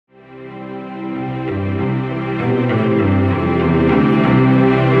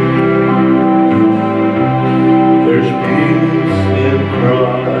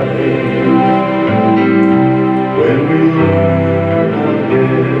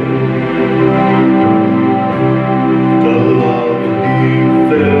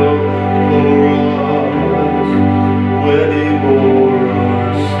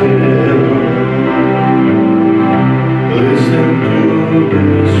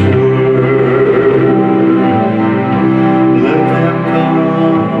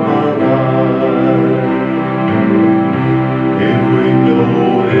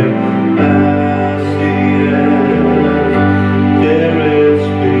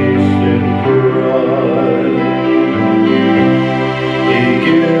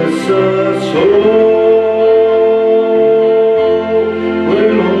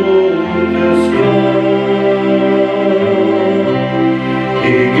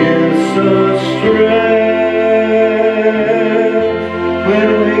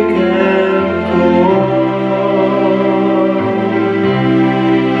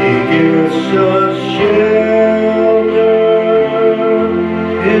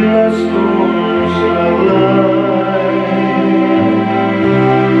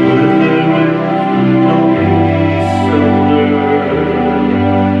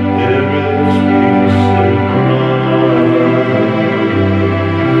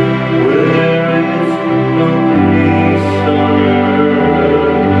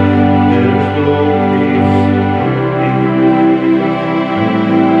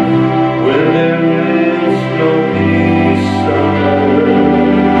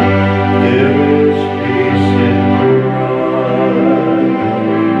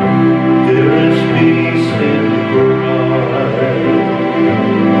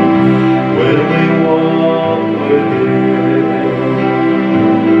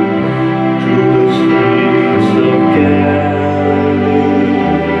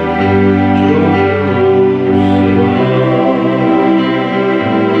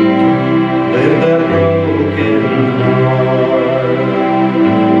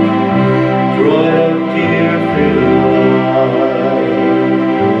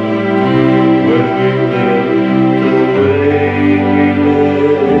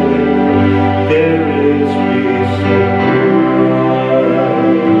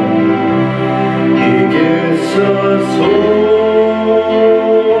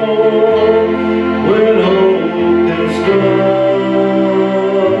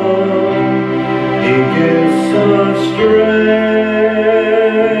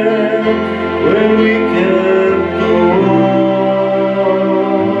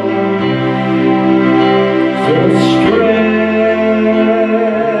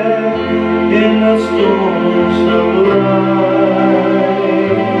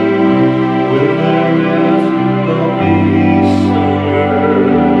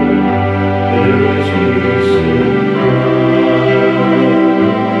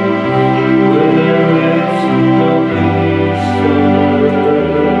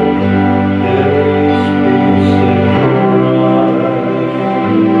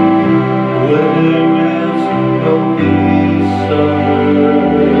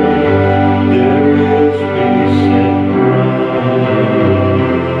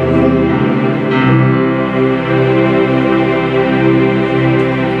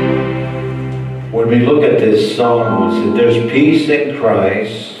There's peace in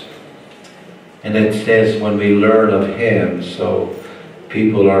Christ, and it says when we learn of Him, so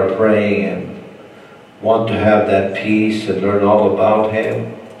people are praying and want to have that peace and learn all about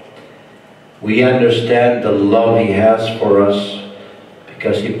Him. We understand the love He has for us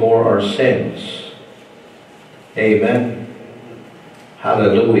because He bore our sins. Amen.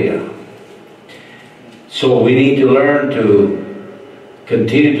 Hallelujah. So we need to learn to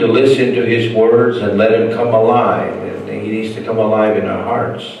continue to listen to His words and let Him come alive. He needs to come alive in our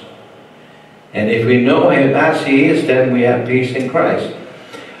hearts. And if we know Him as He is, then we have peace in Christ.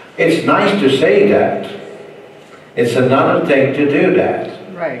 It's nice to say that. It's another thing to do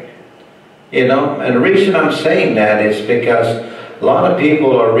that. Right. You know, and the reason I'm saying that is because a lot of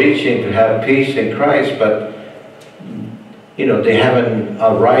people are reaching to have peace in Christ, but, you know, they haven't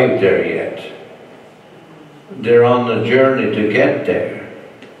arrived there yet. They're on the journey to get there.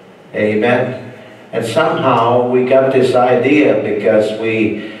 Amen. And somehow we got this idea because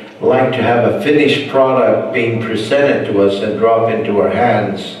we like to have a finished product being presented to us and drop into our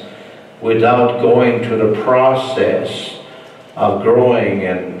hands without going to the process of growing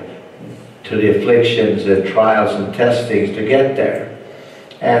and to the afflictions and trials and testings to get there.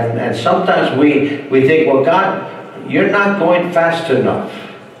 And sometimes we think, well, God, you're not going fast enough.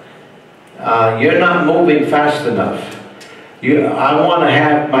 You're not moving fast enough. I want to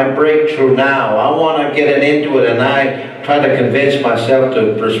have my breakthrough now. I want to get into it, and I try to convince myself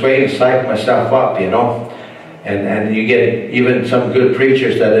to persuade and psych myself up, you know. And you get even some good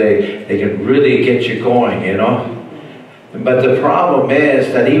preachers that they can really get you going, you know. But the problem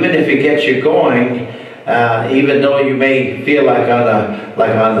is that even if it gets you going, even though you may feel like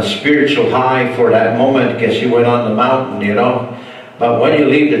on a spiritual high for that moment because you went on the mountain, you know. But when you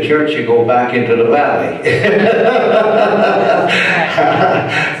leave the church, you go back into the valley.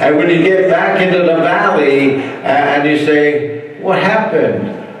 And when you get back into the valley and you say, what happened?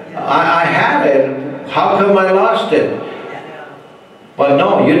 I had it. How come I lost it? But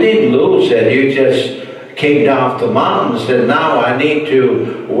no, you didn't lose it. You just came down the mountains, and now I need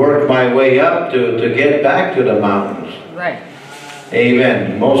to work my way up to get back to the mountains. Right.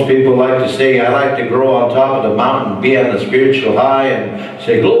 Amen. Most people like to say, I like to grow on top of the mountain, be on the spiritual high, and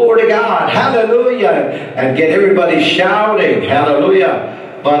say, glory to God, hallelujah, and get everybody shouting,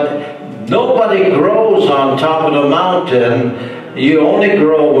 hallelujah. But nobody grows on top of the mountain. You only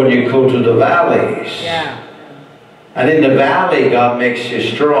grow when you go to the valleys. Yeah. And in the valley, God makes you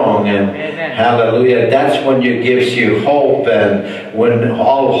strong, and Amen. hallelujah, that's when He gives you hope, and when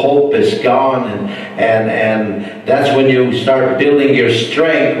all hope is gone, and that's when you start building your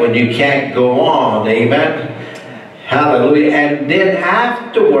strength when you can't go on, amen? Hallelujah. And then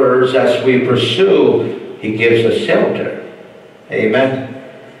afterwards, as we pursue, He gives us shelter, amen?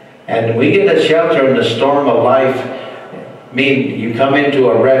 And we get a shelter in the storm of life. I mean, you come into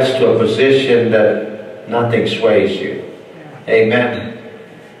a rest, to a position that nothing sways you. Amen.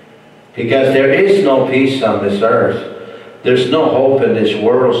 Because there is no peace on this earth. There's no hope in this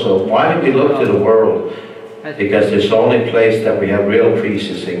world. So why do we look to the world? Because there's the only place that we have real peace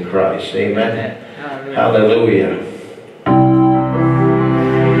is in Christ. Amen. Hallelujah.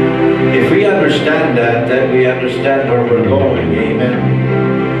 If we understand that, then we understand where we're going. Amen.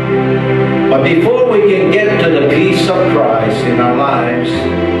 But before we can get to the peace of Christ in our lives,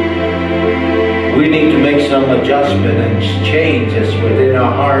 we need to make some adjustment and changes within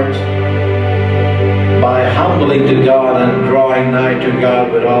our hearts by humbling to God and drawing nigh to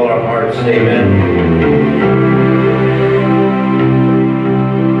God with all our hearts. Amen.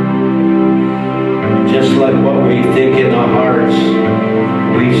 Just like what we think in our hearts,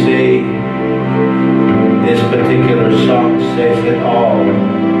 we say, this particular song says it all.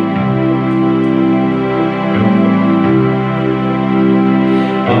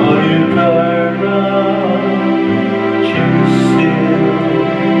 Are you tired of chasing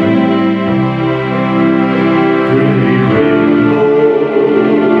pretty rainbows?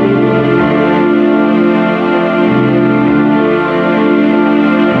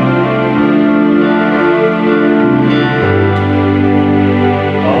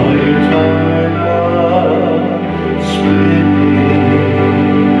 Are you tired of spinning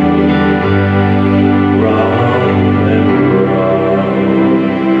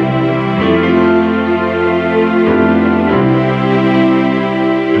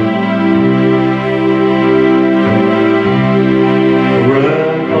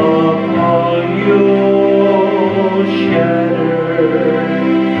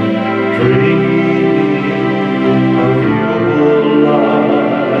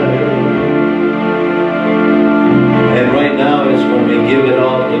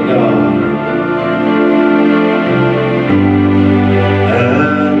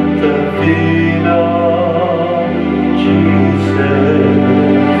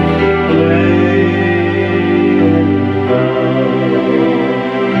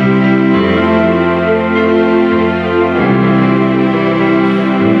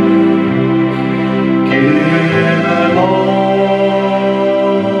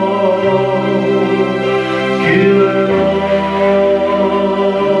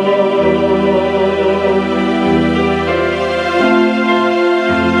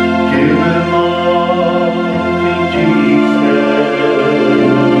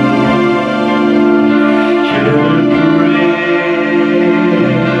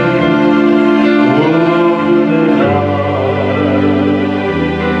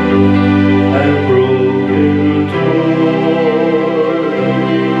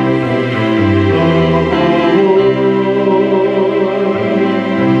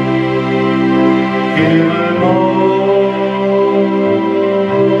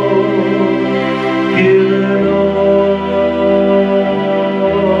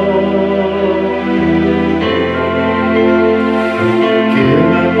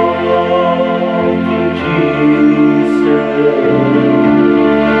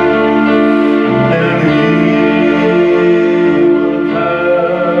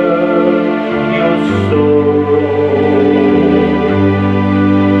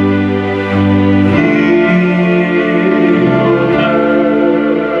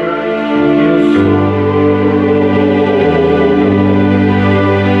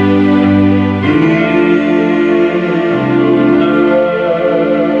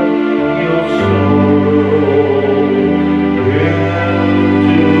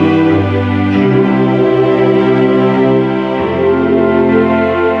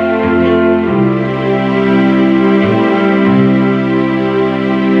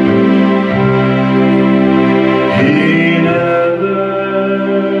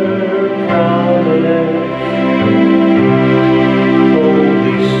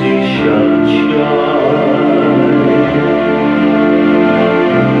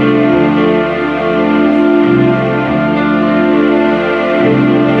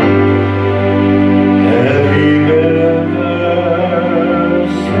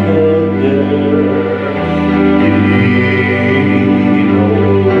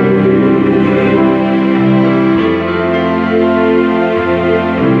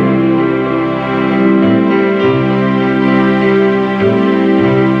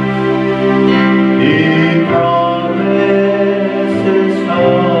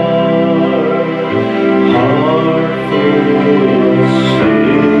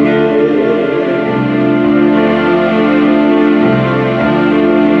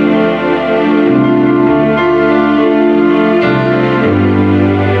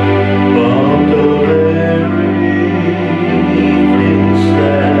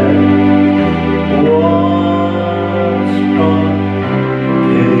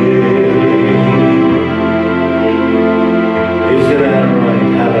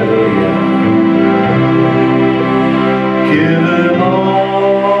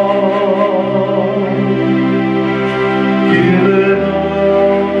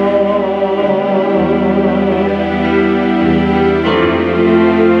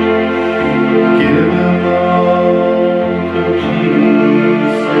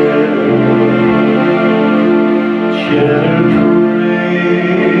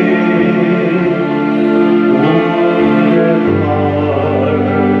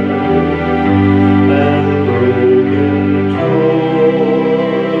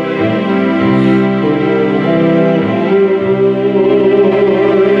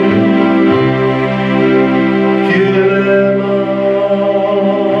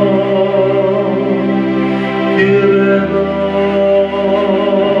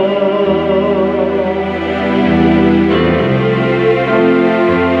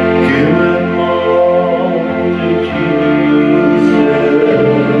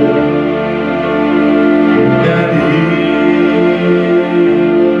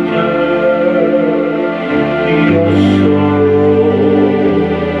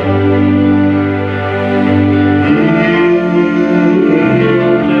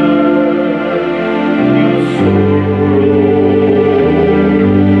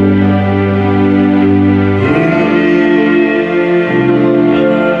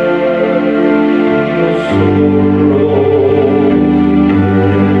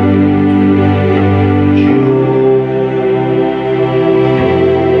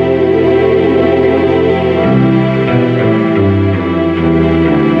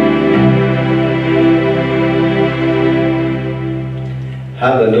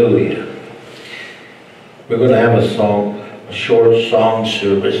Hallelujah. We're going to have a short song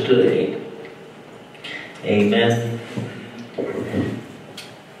service today. Amen.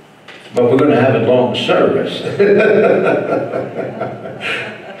 But we're going to have a long service.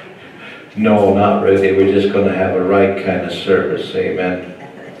 No, not really. We're just going to have a right kind of service. Amen.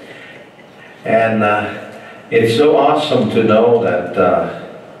 And it's so awesome to know that,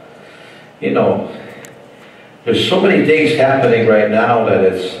 you know, there's so many things happening right now that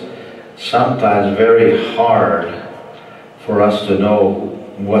it's sometimes very hard for us to know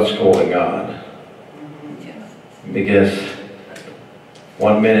what's going on. Because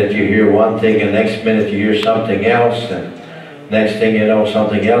one minute you hear one thing and next minute you hear something else, and next thing you know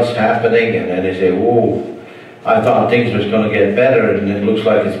something else happening, and then they say, whoa, I thought things was going to get better and it looks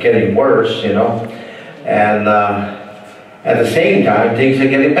like it's getting worse, you know. And at the same time, things are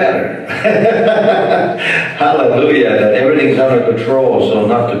getting better. Hallelujah, that everything's under control, so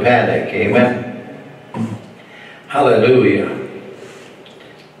not to panic. Amen. Hallelujah.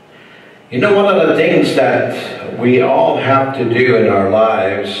 You know, one of the things that we all have to do in our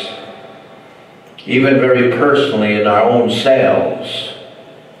lives, even very personally in our own selves,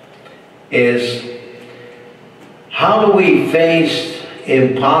 is how do we face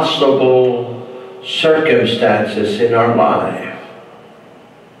impossible circumstances in our life?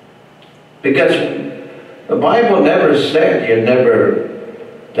 Because the Bible never said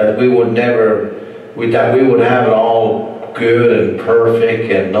that we would have it all good and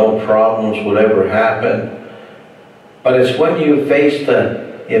perfect and no problems would ever happen. But it's when you face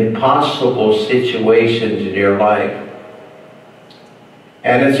the impossible situations in your life.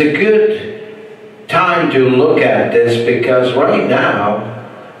 And it's a good time to look at this, because right now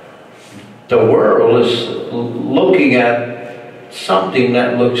the world is looking at something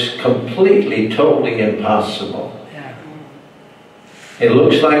that looks completely, totally impossible. Yeah. It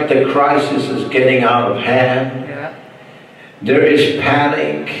looks like the crisis is getting out of hand. Yeah. There is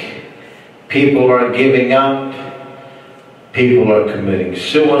panic. People are giving up. People are committing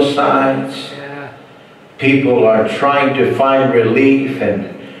suicides. Yeah. People are trying to find relief and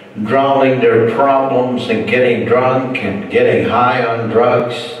drowning their problems and getting drunk and getting high on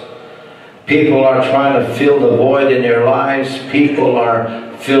drugs. People are trying to fill the void in their lives. People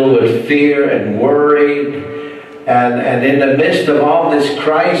are filled with fear and worried. And in the midst of all this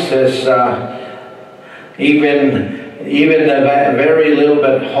crisis, even a very little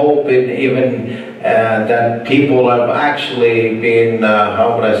bit of hope, that people have actually been,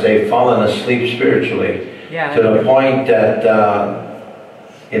 how would I say, fallen asleep spiritually. Yeah. To the point that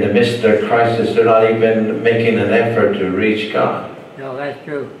in the midst of their crisis, they're not even making an effort to reach God. No, that's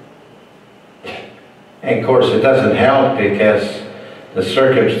true. And of course, it doesn't help because the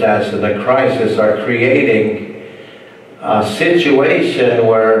circumstance and the crisis are creating a situation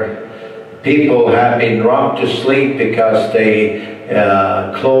where people have been rocked to sleep because they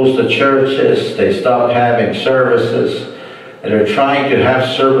closed the churches, they stopped having services, and they're trying to have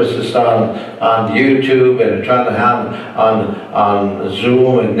services on YouTube, and they're trying to have on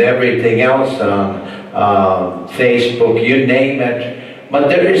Zoom and everything else, on Facebook, you name it. But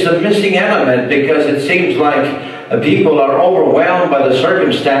there is a missing element because it seems like people are overwhelmed by the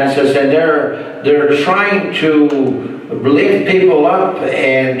circumstances, and they're trying to lift people up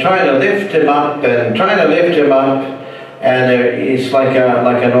and trying to lift him up and trying to lift him up, and it's like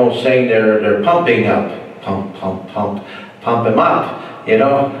an old saying, they're pumping up, pump him up, you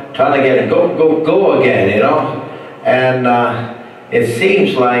know, trying to get it go again, you know, and it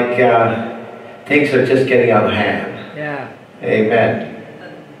seems like things are just getting out of hand. Yeah. Amen.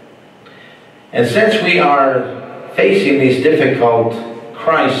 And since we are facing these difficult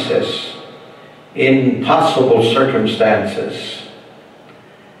crises, impossible circumstances,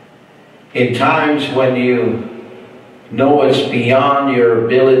 in times when you know it's beyond your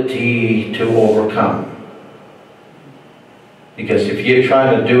ability to overcome. Because if you're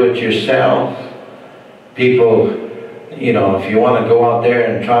trying to do it yourself, people, you know, if you want to go out there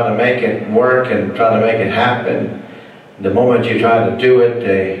and try to make it work and try to make it happen, the moment you try to do it,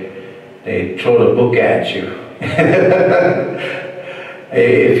 they throw the book at you.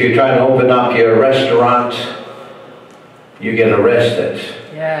 If you're trying to open up your restaurant, you get arrested.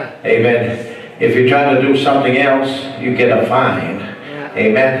 Yeah. Amen. If you're trying to do something else, you get a fine. Yeah.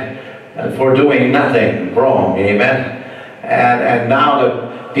 Amen. And for doing nothing wrong. Amen. And now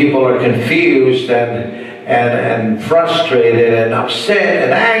the people are confused and frustrated and upset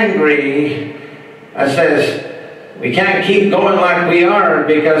and angry, and says, we can't keep going like we are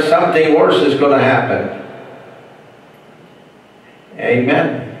because something worse is going to happen.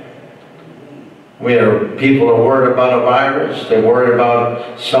 Amen. People are worried about a virus. They're worried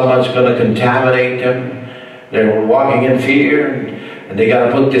about someone's going to contaminate them. They're walking in fear, and they got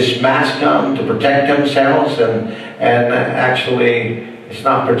to put this mask on to protect themselves, and actually it's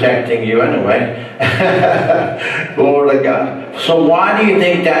not protecting you anyway. Glory to God. So why do you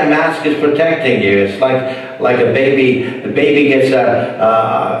think that mask is protecting you? It's like a baby. The baby gets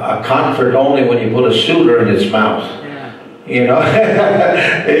a comfort only when you put a suitor in its mouth. You know,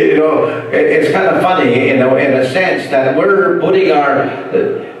 it's kind of funny, you know, in a sense that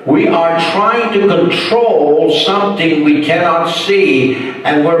we are trying to control something we cannot see,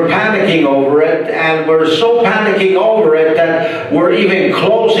 and we're panicking over it, and we're so panicking over it that we're even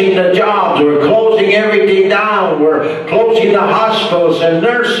closing the jobs, we're closing everything down, we're closing the hospitals and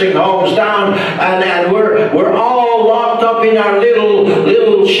nursing homes down, and we're all locked up in our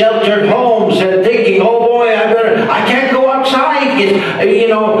little sheltered homes and thinking, oh boy, I can't go outside, you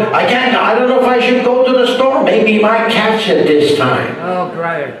know, I don't know if I should go to the store, maybe you might catch it this time. Oh,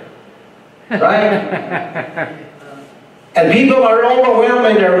 brother. Right? And people are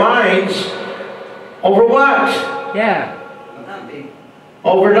overwhelming their minds over what? Yeah. Nothing.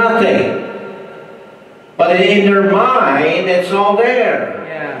 Over nothing. But in their mind, it's all there.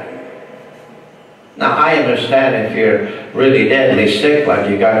 Yeah. Now, I understand if you're really deadly sick, like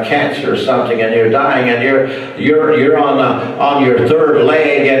you got cancer or something, and you're dying, and you're on your third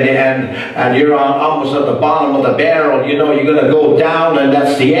leg, and you're almost at the bottom of the barrel. You know you're going to go down, and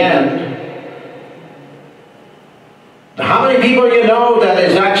that's the end. How many people you know that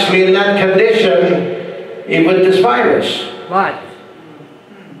is actually in that condition with this virus? What?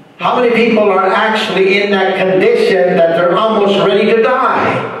 How many people are actually in that condition that they're almost ready to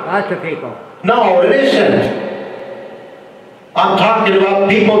die? Lots of people. No, it isn't. I'm talking about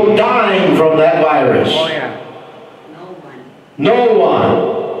people dying from that virus. Oh, yeah. No one. No one.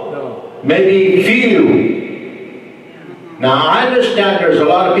 No. Maybe few. Now, I understand there's a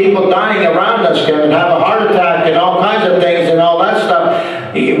lot of people dying around us, Kevin, have a heart attack and all kinds of things and all that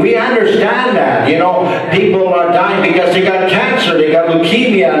stuff. We understand that, you know. People are dying because they got cancer, they got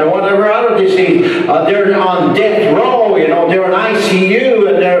leukemia and whatever other disease. They're on death row, you know, they're in ICU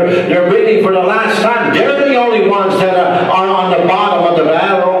and they're breathing for the last time. They're the only ones that are on the bottom of the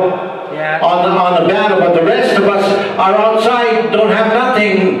barrel. Yeah. our outside don't have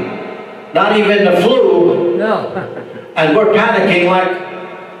nothing, not even the flu, No. and we're panicking like,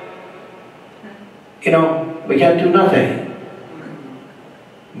 you know, we can't do nothing.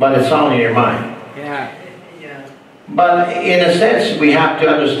 But it's all in your mind. Yeah. Yeah. But in a sense, we have to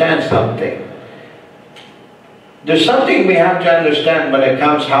understand something. There's something we have to understand when it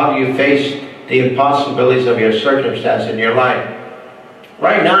comes how you face the impossibilities of your circumstance in your life.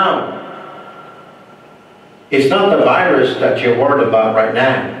 Right now, it's not the virus that you're worried about right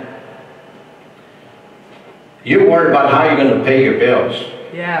now. You're worried about how you're going to pay your bills.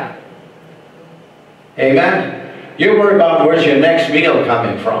 Yeah. Amen? You're worried about where's your next meal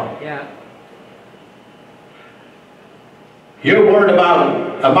coming from. Yeah. You're worried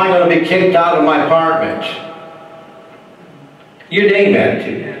about, am I going to be kicked out of my apartment? You name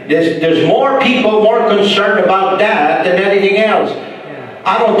it. There's more people more concerned about that than anything else. Yeah.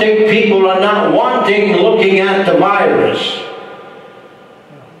 I don't think people are not wanting looking at the virus.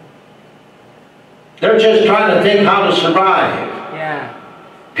 They're just trying to think how to survive. Yeah.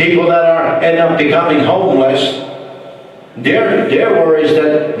 People that end up becoming homeless, their worry is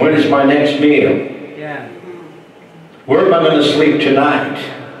that when is my next meal? Yeah. Where am I going to sleep tonight?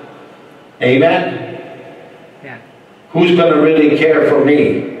 Amen? Yeah. Who's going to really care for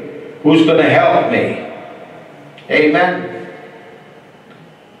me? Who's going to help me? Amen?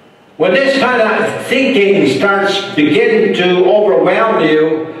 When this kind of thinking starts beginning to overwhelm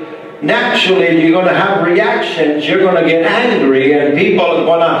you, naturally you're going to have reactions. You're going to get angry, and people are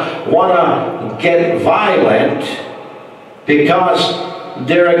going to want to get violent because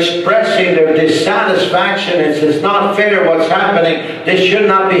they're expressing their dissatisfaction. It's not fair what's happening. This should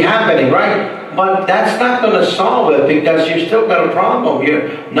not be happening, right? But that's not going to solve it, because you've still got a problem.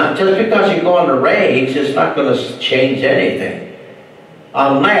 You're not just because you go on a rage, it's not going to change anything,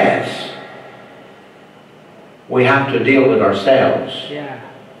 unless we have to deal with ourselves. Yeah.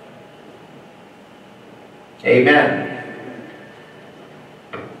 Amen.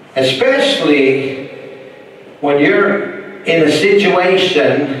 Especially when you're in a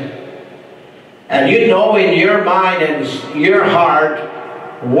situation and you know in your mind and your heart,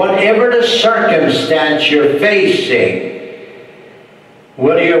 whatever the circumstance you're facing,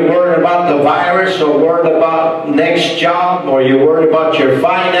 whether you're worried about the virus or worried about next job, or you're worried about your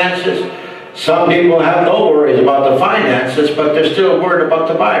finances. Some people have no worries about the finances, but they're still worried about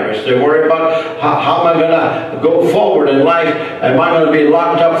the virus. They're worried about how am I going to go forward in life? Am I going to be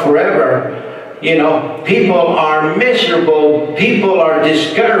locked up forever? You know, people are miserable. People are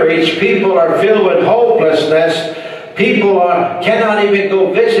discouraged. People are filled with hopelessness. People cannot even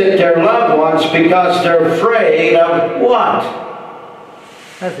go visit their loved ones because they're afraid of what?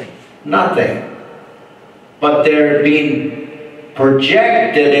 Nothing. Nothing. But they're being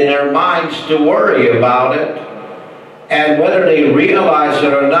projected in their minds to worry about it, and whether they realize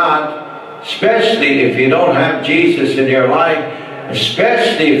it or not, especially if you don't have Jesus in your life,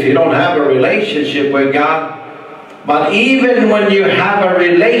 especially if you don't have a relationship with God. But even when you have a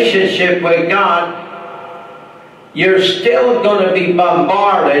relationship with God, you're still going to be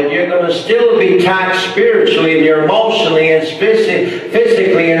bombarded. You're going to still be taxed spiritually, and you're emotionally and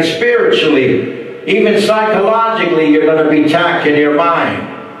physically and spiritually. Even psychologically, you're going to be taxed in your mind.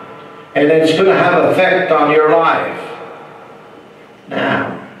 And it's going to have effect on your life.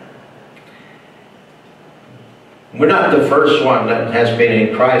 Now, we're not the first one that has been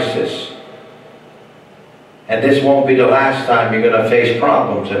in crisis. And this won't be the last time you're going to face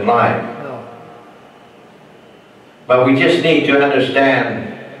problems in life. No. But we just need to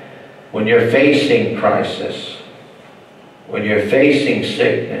understand, when you're facing crisis, when you're facing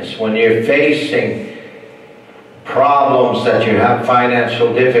sickness, when you're facing problems that you have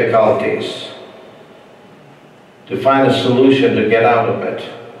financial difficulties, to find a solution to get out of it.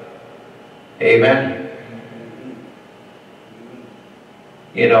 Amen?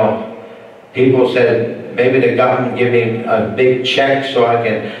 You know, people said, maybe the government give me a big check so I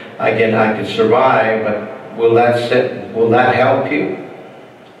can survive, but will that help you?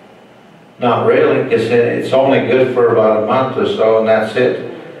 Not really, because it's only good for about a month or so, and that's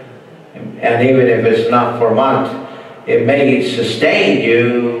it. And even if it's not for a month, it may sustain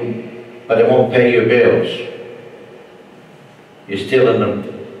you, but it won't pay your bills. You're still in a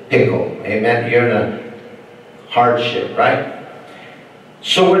pickle. Amen? You're in a hardship, right?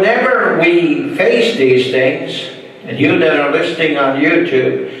 So whenever we face these things, and you that are listening on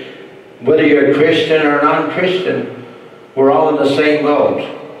YouTube, whether you're a Christian or non-Christian, we're all in the same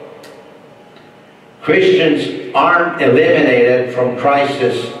boat. Christians aren't eliminated from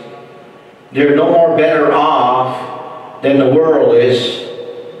crisis. They're no more better off than the world is.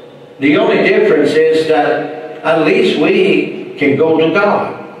 The only difference is that at least we can go to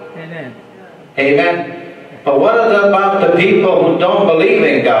God. Amen. Amen. But what about the people who don't believe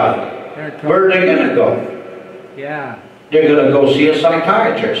in God? Where are they going to go? Yeah. They're going to go see a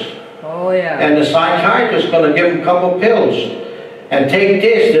psychiatrist. Oh, yeah. And the psychiatrist is going to give them a couple pills. And take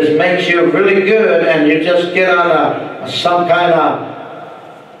this. This makes you really good. And you just get on some kind of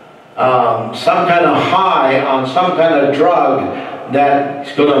high on some kind of drug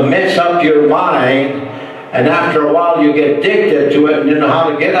that's going to mess up your mind. And after a while you get addicted to it and you know how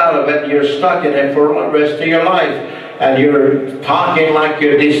to get out of it. And you're stuck in it for the rest of your life. And you're talking like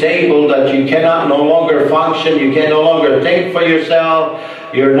you're disabled, that you cannot no longer function, you can no longer think for yourself.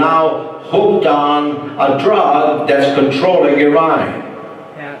 You're now hooked on a drug that's controlling your mind.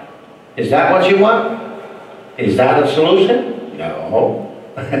 Yeah. Is that what you want? Is that a solution? No.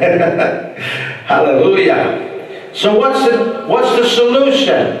 Hallelujah. So what's the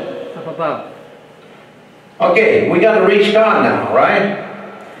solution? Up above. Okay, we got to reach God now, right?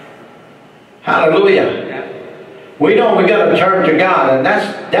 Hallelujah. Yeah. We know we got to turn to God, and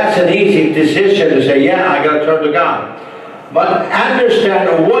that's an easy decision to say, yeah, I got to turn to God. But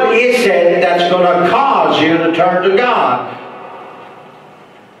understand, what is it that's going to cause you to turn to God?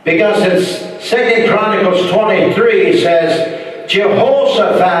 Because in 2 Chronicles 23 it says,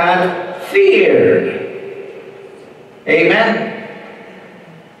 Jehoshaphat feared. Amen?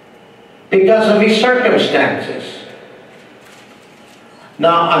 Because of his circumstances.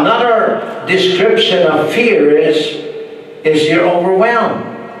 Now, another description of fear is you're overwhelmed.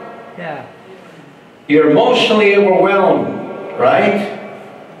 Yeah. You're emotionally overwhelmed, right?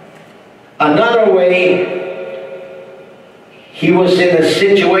 Another way, he was in a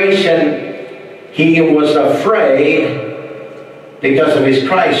situation, he was afraid because of his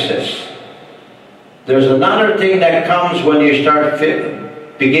crisis. There's another thing that comes when you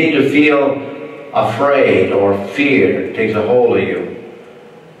begin to feel afraid, or fear takes a hold of you.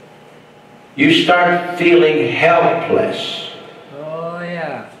 You start feeling helpless. Oh,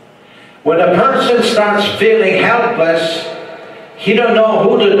 yeah. When a person starts feeling helpless, he don't know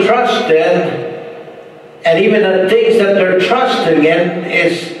who to trust in, and even the things that they're trusting in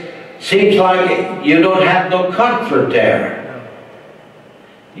seems like you don't have no comfort there.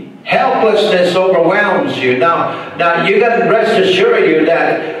 Helplessness overwhelms you. Now you got to rest assured you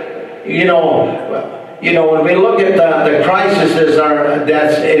that you know when we look at the crises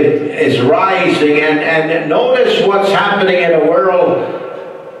is rising, and notice what's happening in the world.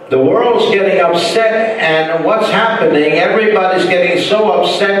 The world's getting upset, and what's happening? Everybody's getting so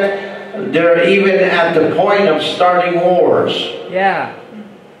upset. They're even at the point of starting wars. Yeah.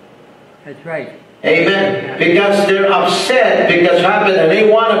 That's right. Amen. Because they're upset because it happened, and they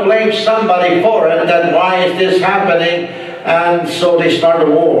want to blame somebody for it. Then why is this happening? And so they start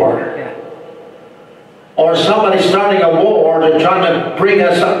a war. Yeah. Or somebody's starting a war. They're trying to bring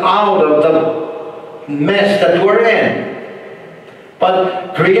us out of the mess that we're in.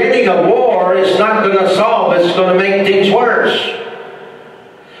 But creating a war is not going to solve. It's going to make things worse.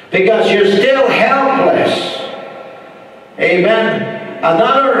 Because you're still helpless. Amen.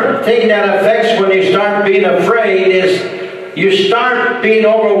 Another thing that affects when you start being afraid is you start being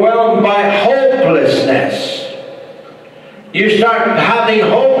overwhelmed by hopelessness. You start having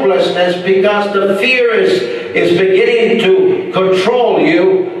hopelessness because the fear is beginning to control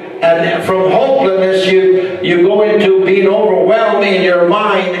you, and from hopelessness you go into being overwhelmed in your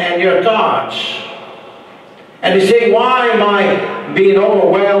mind and your thoughts. And you say, why am I being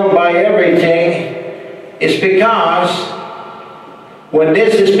overwhelmed by everything? It's because when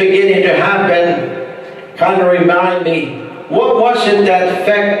this is beginning to happen, kind of remind me, what was it that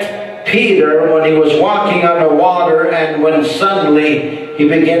affected Peter when he was walking on the water and when suddenly he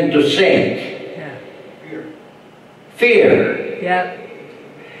began to sink? Yeah. Fear. Yeah.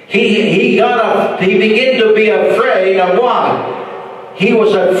 He began to be afraid of what? He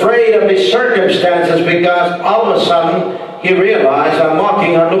was afraid of his circumstances because all of a sudden he realized, I'm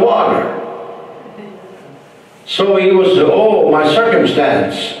walking on the water. So he was, oh, my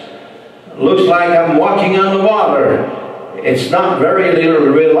circumstance looks like I'm walking on the water. It's not very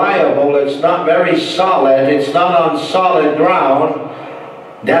reliable. It's not very solid. It's not on solid ground.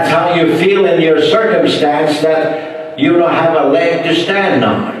 That's how you feel in your circumstance, that you don't have a leg to stand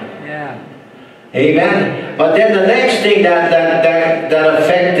on. Yeah. Amen. But then the next thing that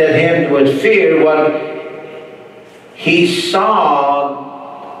affected him with fear was he saw,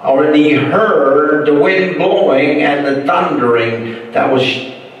 or he heard the wind blowing and the thundering that was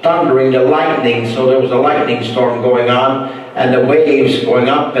thundering, the lightning. So there was a lightning storm going on, and the waves going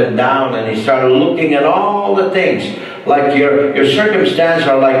up and down, and he started looking at all the things. Like your circumstances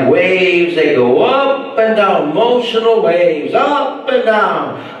are like waves. They go up and down, emotional waves, up and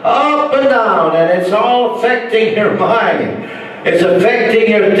down, and it's all affecting your mind. It's affecting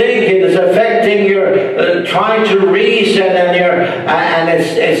your thinking. It's affecting your trying to reason, and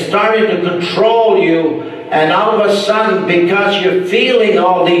it's starting to control you. And all of a sudden, because you're feeling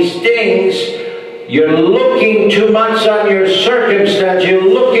all these things, you're looking too much on your circumstance. You're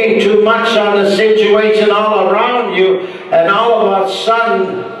looking too much on the situation all around you, and all of a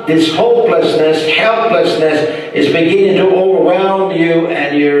sudden, this hopelessness, helplessness is beginning to overwhelm you,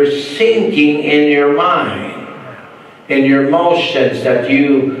 and you're sinking in your mind, in your emotions, that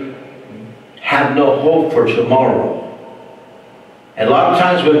you have no hope for tomorrow. And a lot of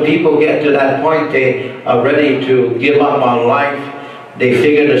times when people get to that point, they are ready to give up on life. They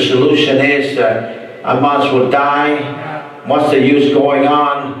figure the solution is that I might as well die. What's the use going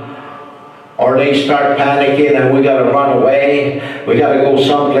on? Or they start panicking, and we got to run away. We got to go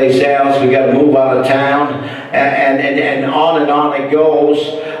someplace else. We got to move out of town, and on it goes.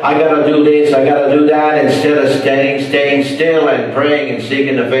 I got to do this. I got to do that, instead of staying still and praying and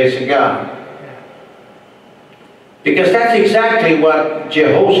seeking the face of God. Because that's exactly what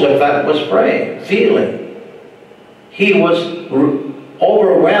Jehoshaphat was praying, feeling. He was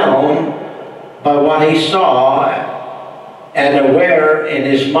overwhelmed by what he saw, and aware in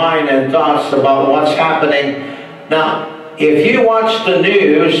his mind and thoughts about what's happening. Now, if you watch the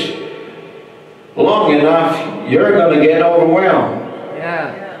news long enough, you're going to get overwhelmed.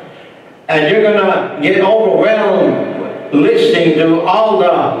 Yeah. And you're going to get overwhelmed listening to all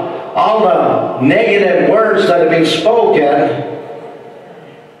the negative words that have been spoken,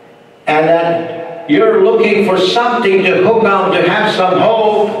 and that you're looking for something to hook on, to have some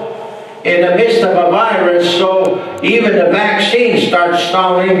hope in the midst of a virus, so even the vaccine starts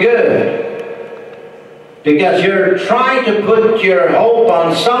sounding good. Because you're trying to put your hope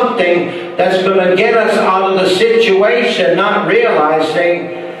on something that's going to get us out of the situation, not realizing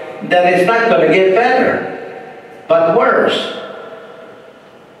that it's not going to get better, but worse.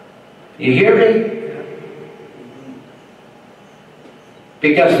 You hear me?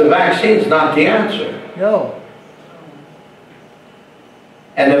 Because the vaccine's not the answer. No.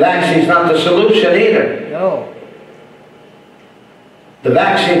 And the vaccine's not the solution either. No. The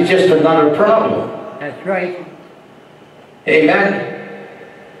vaccine's just another problem. That's right. Amen?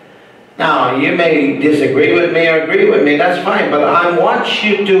 Now, you may disagree with me or agree with me, that's fine, but I want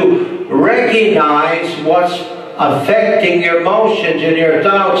you to recognize what's affecting your emotions and your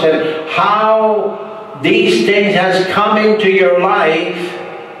thoughts, and how these things has come into your life,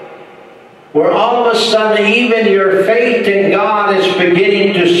 where all of a sudden even your faith in God is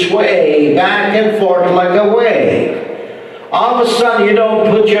beginning to sway back and forth like a wave. All of a sudden you don't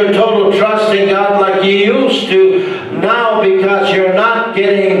put your total trust in God like you used to now, because you're not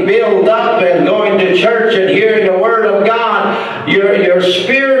getting built up and going to church and hearing the Word of God. You're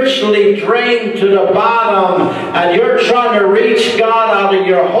spiritually drained to the bottom, and you're trying to reach God out of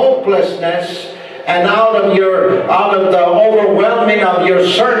your hopelessness and out of the overwhelming of your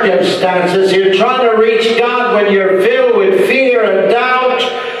circumstances. You're trying to reach God when you're filled with fear and doubt,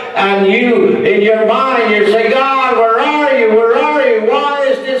 and you, in your mind, you say, God, where are you? Where are you? Why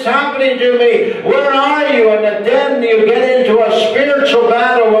is this happening to me? Where are you? And then you get into a spiritual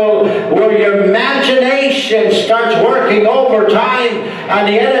battle where your imagination starts working overtime, and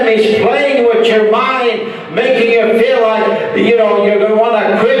the enemy's playing with your mind, making you feel like, you're going to want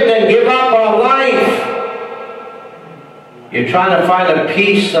to quit and give up on life. You're trying to find a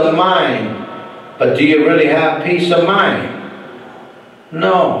peace of mind, but do you really have peace of mind?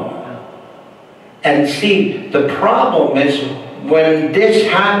 No. And see, the problem is, when this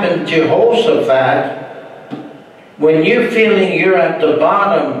happened to Jehoshaphat, when you're feeling you're at the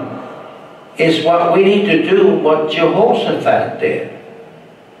bottom, is what we need to do what Jehoshaphat did.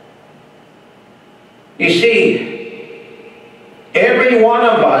 You see, every one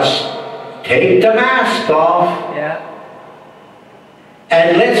of us, take the mask off. Yeah.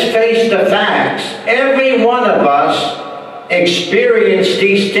 And let's face the facts. Every one of us experience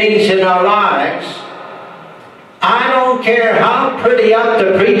these things in our lives. I don't care how pretty up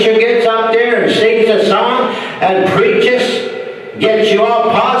the preacher gets up there and sings a song and preaches, gets you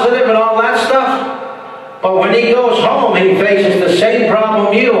all positive and all that stuff. But when he goes home, he faces the same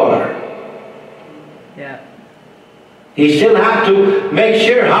problem you are. Yeah. He still has to make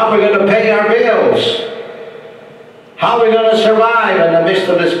sure how we're going to pay our bills. How are we going to survive in the midst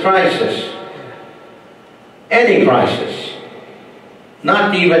of this crisis? Any crisis.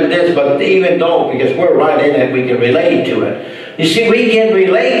 Not even this, but even though, because we're right in it, we can relate to it. You see, we can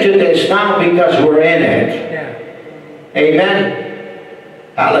relate to this now because we're in it. Yeah. Amen?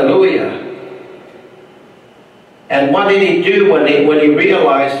 Hallelujah. And what did he do when he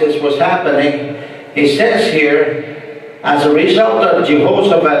realized this was happening? He says here, as a result of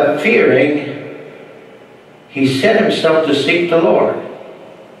Jehoshaphat fearing, he set himself to seek the Lord.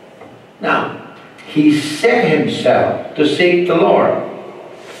 Now, he set himself to seek the Lord.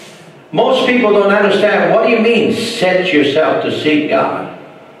 Most people don't understand, what do you mean, set yourself to seek God?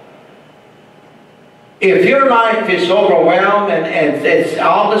 If your life is overwhelmed and it's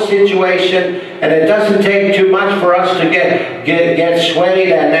all the situation, and it doesn't take too much for us to get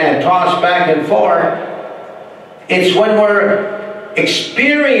swayed and tossed back and forth, it's when we're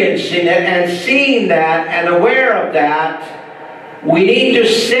experiencing it and seeing that and aware of that, we need to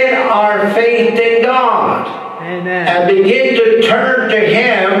set our faith in God. Amen. And begin to turn to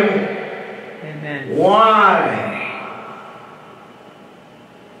Him. Amen. Why?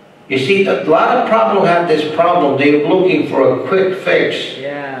 You see, a lot of people have this problem. They're looking for a quick fix.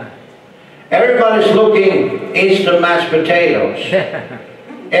 Yeah. Everybody's looking instant mashed potatoes.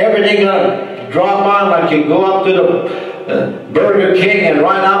 Everything gonna drop on like you go up to the Burger King and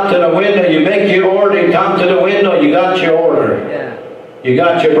right up to the window. You make your order, you come to the window, you got your order. Yeah. You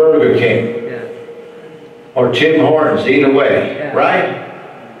got your Burger King. Yeah. Or Tim Hortons, either way, Yeah. right?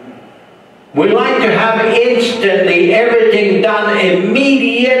 We like to have instantly everything done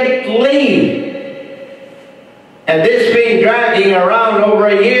immediately. And this been dragging around over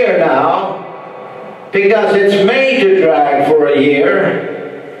a year now, because it's made to drag for a year.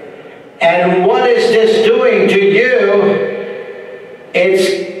 And what is this doing to you? It's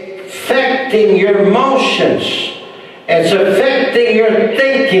affecting your emotions. It's affecting your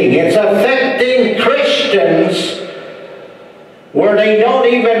thinking. It's affecting Christians where they don't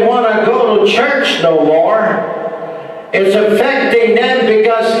even want to go to church no more. It's affecting them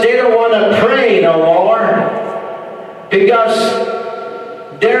because they don't want to pray no more. Because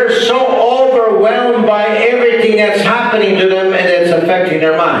they're so overwhelmed by everything that's happening to them, and it's affecting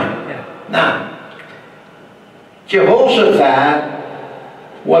their mind. Yeah. Now,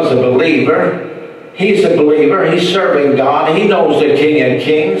 Jehoshaphat was a believer. He's a believer. He's serving God. He knows the King of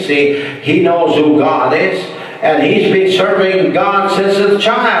Kings. He knows who God is. And he's been serving God since a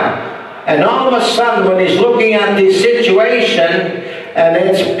child. And all of a sudden, when he's looking at this situation, and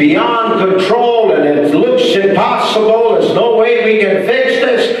it's beyond control, and it looks impossible, there's no way we can fix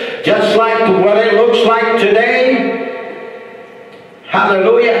this, just like what it looks like today.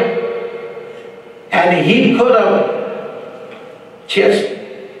 Hallelujah. And he could have just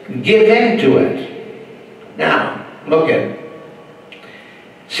given in to it. Now, look at it.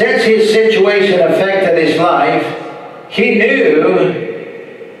 Since his situation affected his life, he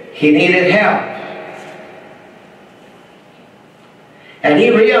knew he needed help. And he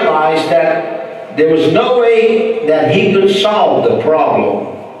realized that there was no way that he could solve the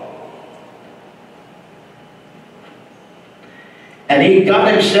problem. And he got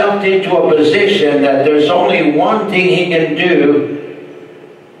himself into a position that there's only one thing he can do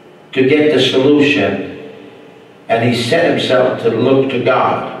to get the solution. And he set himself to look to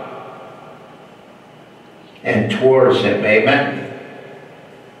God and towards Him. Amen.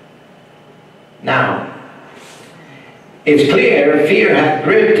 Now, it's clear fear had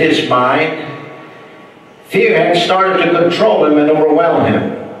gripped his mind. Fear had started to control him and overwhelm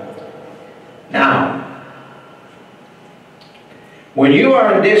him. Now, when you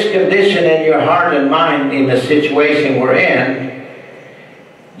are in this condition in your heart and mind in the situation we're in,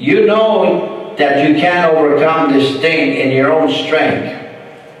 you know that you can't overcome this thing in your own strength.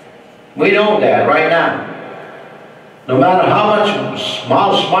 We know that right now. No matter how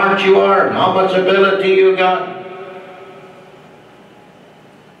smart you are and how much ability you got.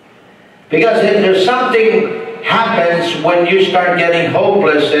 Because if there's something happens when you start getting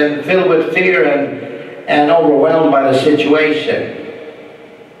hopeless and filled with fear and overwhelmed by the situation,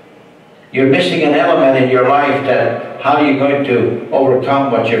 you're missing an element in your life that how you're going to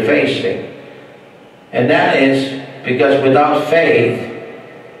overcome what you're facing. And that is because without faith,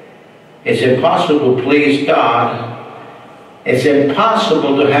 it's impossible to please God. It's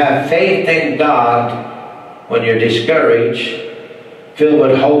impossible to have faith in God when you're discouraged, filled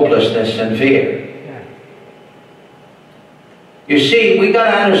with hopelessness and fear. Yeah. You see, we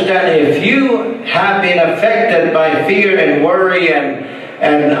got to understand, if you have been affected by fear and worry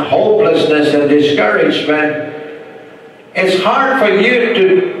and hopelessness and discouragement, it's hard for you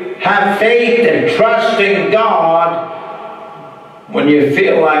to have faith and trust in God when you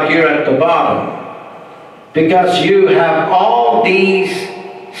feel like you're at the bottom. Because you have all these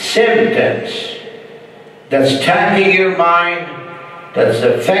symptoms that's attacking your mind, that's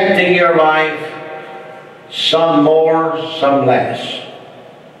affecting your life, some more, some less.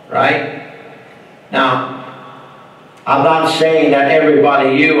 Right? Now, I'm not saying that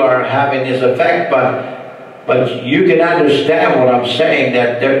everybody you are having this effect, but you can understand what I'm saying,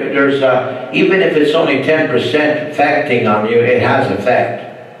 that there's even if it's only 10% affecting on you, it has effect.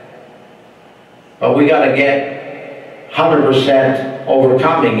 But we got to get 100%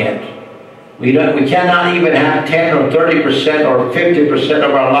 overcoming it. We cannot even have 10 or 30% or 50%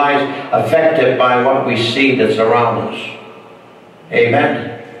 of our lives affected by what we see that's around us.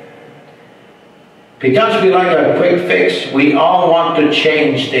 Amen. Because we like a quick fix, we all want to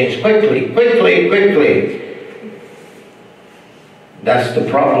change things quickly, quickly, quickly. That's the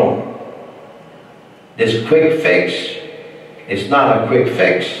problem. This quick fix is not a quick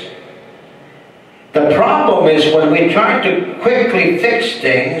fix. The problem is when we try to quickly fix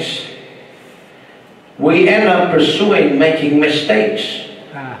things, we end up pursuing making mistakes.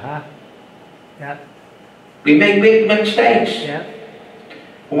 Yep. We make big mistakes. Yep.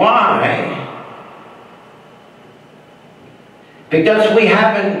 Why? Because we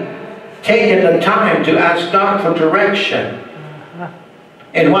haven't taken the time to ask God for direction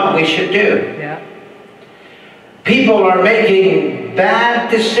in what we should do. Yeah. People are making bad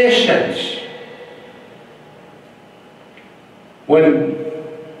decisions. When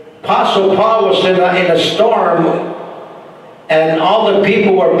Apostle Paul was in a storm and all the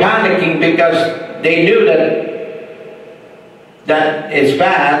people were panicking because they knew that it's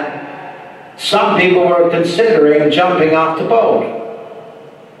bad, some people were considering jumping off the boat.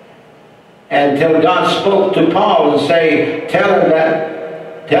 Until God spoke to Paul and say, tell the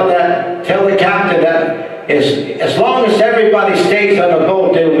captain that as long as everybody stays on the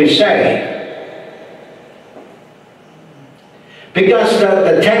boat, they'll be safe. Because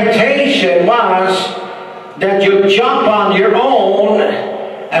the temptation was that you jump on your own,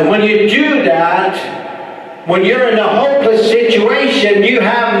 and when you do that, when you're in a hopeless situation, you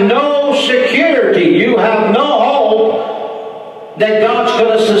have no security, you have no hope that God's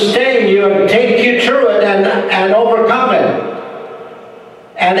going to sustain you and take you through it and overcome it.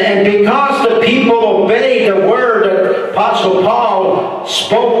 And because the people obeyed the word that Apostle Paul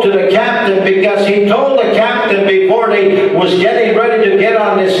spoke to the captain, because he told the captain before he was getting ready to get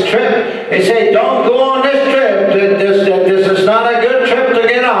on this trip, he said, don't go on this trip. This is not a good trip to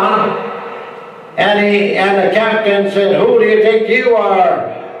get on. And the captain said, who do you think you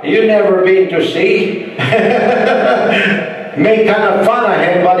are? You've never been to sea. Made kind of fun of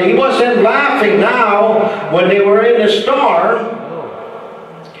him, but he wasn't laughing now when they were in the storm.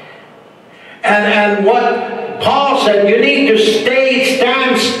 And what Paul said, you need to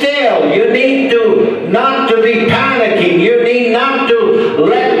stand still. You need to not to be panicking. You need not to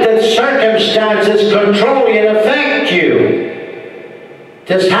let the circumstances control you and affect you.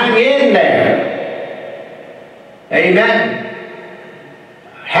 Just hang in there. Amen.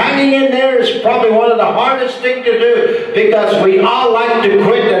 Hanging in there is probably one of the hardest things to do, because we all like to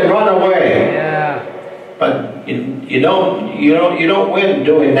quit and run away. Yeah. But you don't win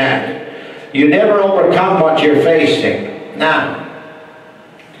doing that. You never overcome what you're facing. Now,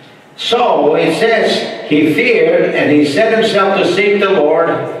 so it says he feared and he set himself to seek the Lord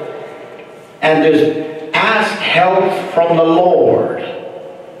and to ask help from the Lord.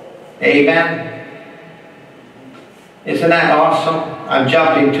 Amen. Isn't that awesome? I'm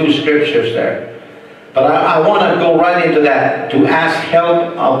jumping 2 scriptures there. But I want to go right into that, to ask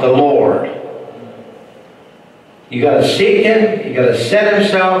help of the Lord. You got to seek Him, you got to set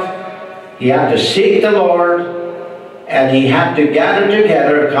himself. He had to seek the Lord, and he had to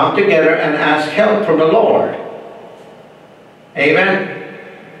come together and ask help from the Lord. Amen?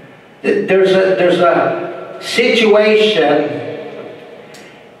 There's a situation.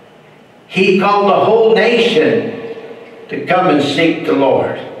 He called the whole nation to come and seek the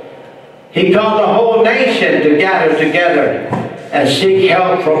Lord. He called the whole nation to gather together and seek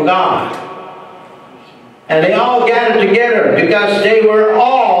help from God. And they all gathered together because they were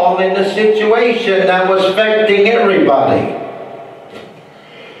all in a situation that was affecting everybody.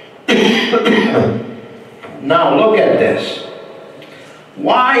 Now look at this.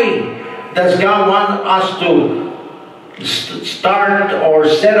 Why does God want us to start or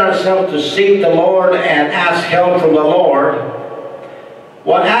set ourselves to seek the Lord and ask help from the Lord?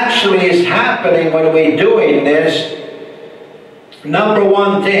 What actually is happening when we're doing this, number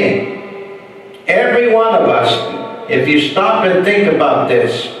one thing, every one of us, if you stop and think about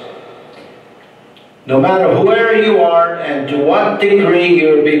this, no matter where you are and to what degree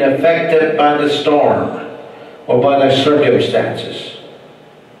you're being affected by the storm, or by their circumstances.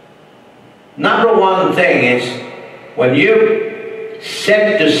 Number one thing is, when you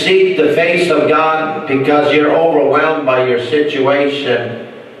set to seek the face of God because you're overwhelmed by your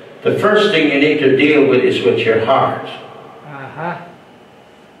situation, the first thing you need to deal with is with your heart.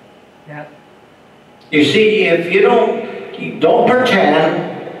 Yep. You see, if you don't pretend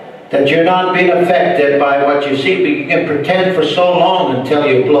that you're not being affected by what you see, but you can pretend for so long until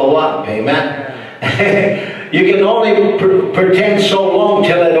you blow up, amen? You can only pretend so long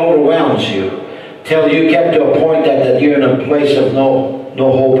till it overwhelms you, till you get to a point that you're in a place of no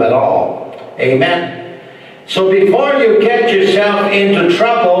hope at all, amen? So before you get yourself into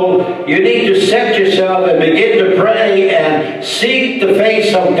trouble, you need to set yourself and begin to pray and seek the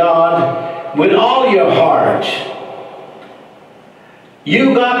face of God with all your heart.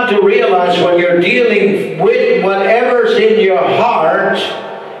 You got to realize when you're dealing with whatever's in your heart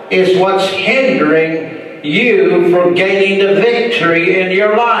is what's hindering you from gaining the victory in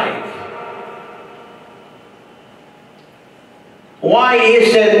your life. Why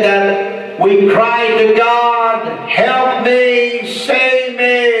is it that we cry to God, help me, save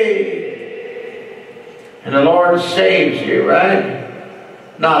me? And the Lord saves you, right?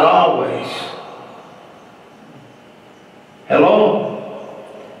 Not always. Hello?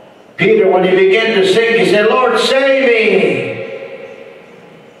 Peter, when he began to sink, he said, Lord, save me.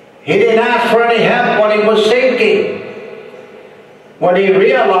 He didn't ask for any help when he was sinking. When he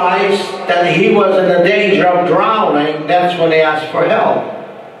realized that he was in the danger of drowning, that's when he asked for help.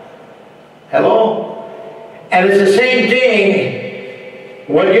 Hello? And it's the same thing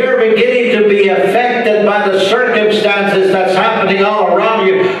when you're beginning to be affected by the circumstances that's happening all around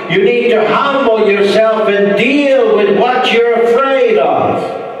you. You need to humble yourself and deal with what you're afraid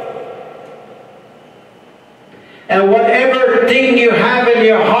of. And whatever thing you have in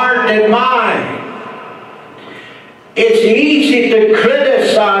your heart and mind, it's easy to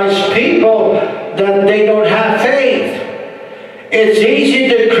criticize people that they don't have faith. It's easy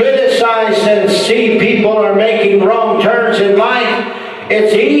to criticize and see people are making wrong turns in life.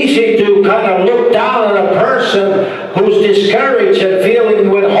 It's easy to kind of look down on a person who's discouraged and feeling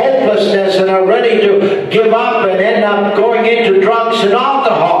with hopelessness and are ready to give up and end up going into drugs and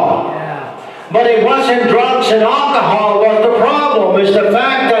alcohol. Yeah. But it wasn't drugs and alcohol was the problem. It's the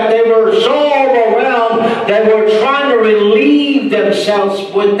fact that they were so overwhelmed that were trying to relieve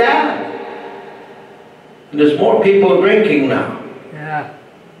themselves with that. And there's more people drinking now. Yeah.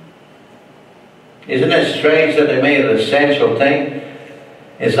 Isn't it strange that they made it an essential thing?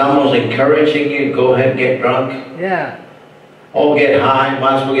 It's almost encouraging you, go ahead and get drunk. Yeah. Oh, get high,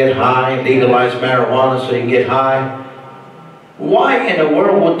 might as well get high, legalize marijuana so you can get high. Why in the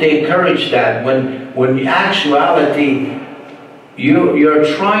world would they encourage that when in actuality you're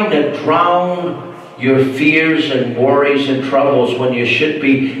trying to drown your fears and worries and troubles when you should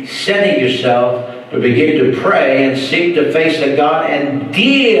be setting yourself to begin to pray and seek the face of God and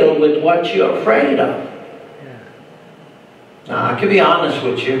deal with what you're afraid of. Yeah. Now, I can be honest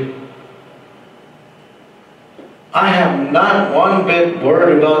with you. I have not one bit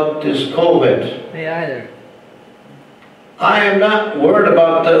worried about this COVID. Me either. I am not worried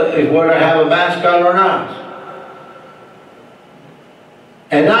about whether I have a mask on or not.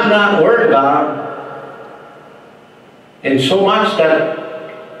 And I'm not worried about it in so much that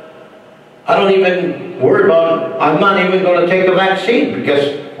I don't even worry about, I'm not even going to take a vaccine,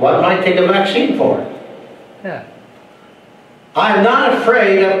 because what might I take a vaccine for? Yeah. I'm not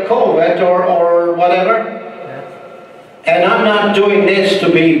afraid of COVID or whatever. Yeah. And I'm not doing this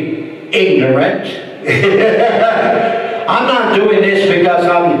to be ignorant. I'm not doing this because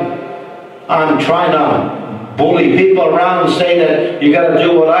I'm trying to bully people around and say that you got to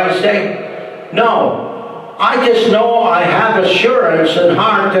do what I say. No. I just know I have assurance in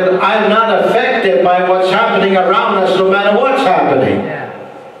heart that I'm not affected by what's happening around us no matter what's happening. Yeah.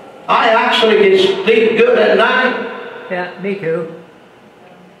 I actually can sleep good at night. Yeah, me too.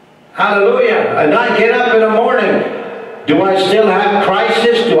 Hallelujah. And I get up in the morning. Do I still have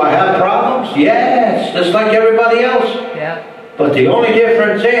crisis? Do I have problems? Yes, just like everybody else. Yeah. But the only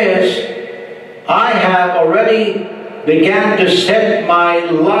difference is I have already began to set my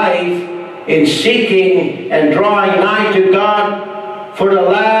life in seeking and drawing nigh to God for the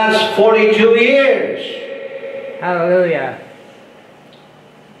last 42 years. Hallelujah.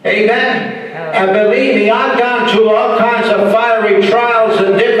 Amen. And believe me, I've gone through all kinds of fiery trials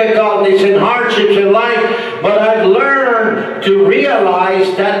and difficulties and hardships in life, but I've learned to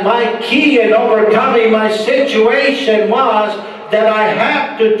realize that my key in overcoming my situation was that I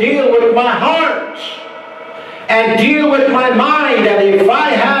have to deal with my heart and deal with my mind. That if I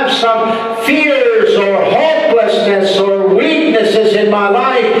have some fears or hopelessness circumstances in my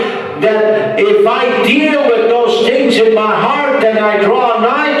life, that if I deal with those things in my heart, then I draw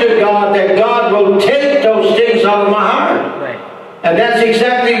nigh to God, that God will take those things out of my heart. Right. And that's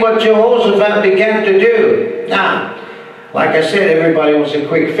exactly what Jehoshaphat began to do. Now, like I said, everybody wants a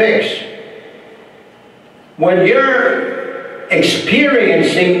quick fix. When you're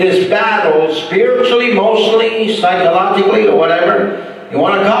experiencing this battle, spiritually, emotionally, psychologically, or whatever you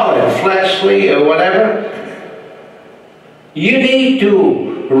want to call it, fleshly or whatever, you need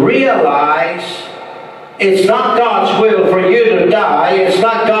to realize it's not God's will for you to die. It's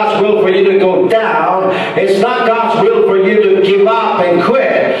not God's will for you to go down. It's not God's will for you to give up and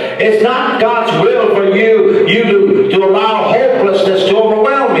quit. It's not God's will for you to allow hopelessness to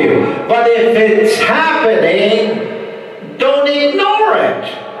overwhelm you. But if it's happening, don't ignore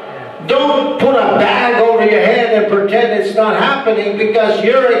it. Don't put a bag over your head and pretend it's not happening because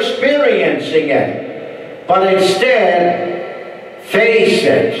you're experiencing it. But instead, face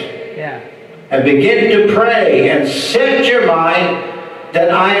it. Yeah. And begin to pray and set your mind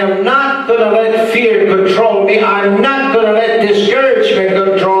that I am not going to let fear control me. I'm not going to let discouragement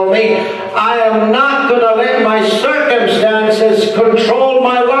control me. I am not going to let my circumstances control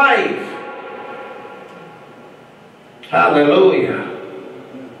my life. Hallelujah.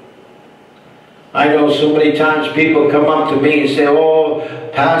 I know so many times people come up to me and say, oh,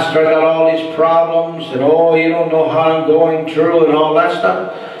 Pastor, I got all these problems, and oh, you don't know how I'm going through and all that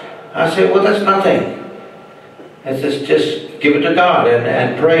stuff. I say, well, that's nothing. It's just give it to God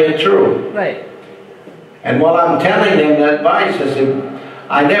and pray it through. Right. And while I'm telling them that advice,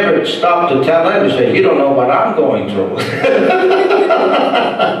 I never stop to tell them, to say, you don't know what I'm going through.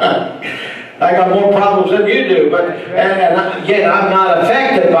 I got more problems than you do, but and yet I'm not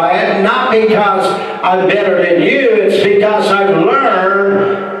affected by it, not because I'm better than you, it's because I've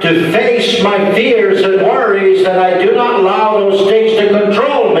learned to face my fears and worries, and I do not allow those things to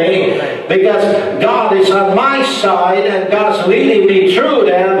control me, because God is on my side and God's leading me through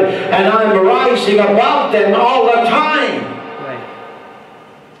them, and I'm rising above them all the time.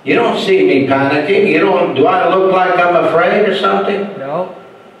 You don't see me panicking. Do I look like I'm afraid or something? No.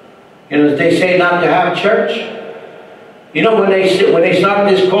 You know, they say not to have church. You know when they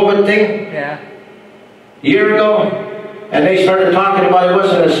started this COVID thing? Yeah. A year ago, and they started talking about it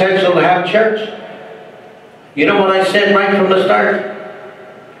wasn't essential to have church. You know what I said right from the start?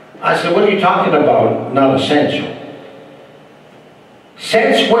 I said, what are you talking about, not essential?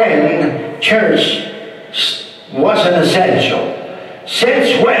 Since when church wasn't essential?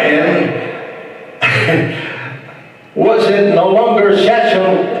 Since when was it no longer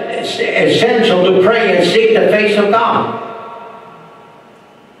essential to pray and seek the face of God?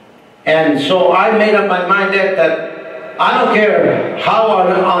 And so I made up my mind that I don't care how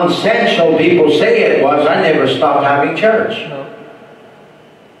unessential people say it was, I never stopped having church. No.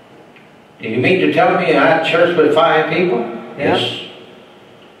 Do you mean to tell me I had church with 5 people? Yeah. Yes.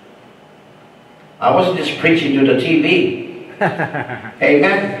 I wasn't just preaching to the TV.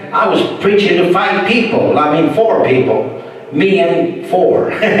 Amen. I was preaching to 5 people. I mean 4 people. Me and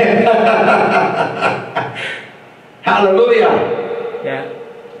 4. Hallelujah. Yeah.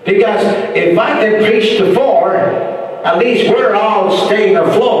 Because if I can preach to 4, at least we're all staying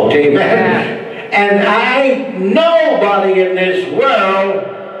afloat. Amen. Yeah. And nobody in this world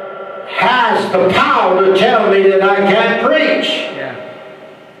has the power to tell me that I can't preach. Yeah.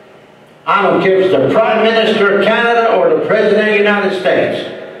 I don't care if it's the Prime Minister of Canada or the President of the United States.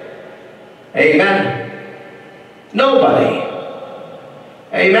 Amen. Nobody.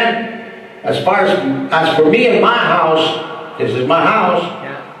 Amen. As for me and my house, this is my house,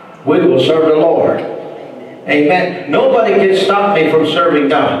 Yeah. we will serve the Lord. Amen. Nobody can stop me from serving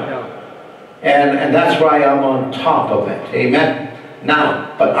God. No. And that's why I'm on top of it. Amen.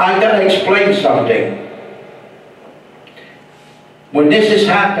 Now, but I got to explain something. When this is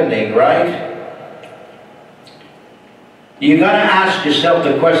happening, right, you got to ask yourself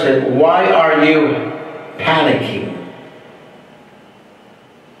the question, why are you panicking?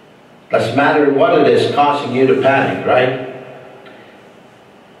 Doesn't matter what it is causing you to panic, right?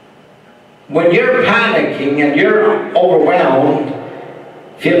 When you're panicking and you're overwhelmed,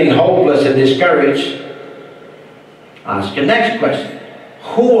 feeling hopeless and discouraged, ask your next question.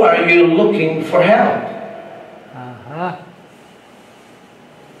 Who are you looking for help? Uh-huh.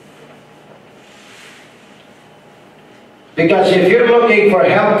 Because if you're looking for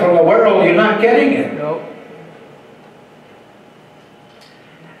help from the world, you're not getting it. No.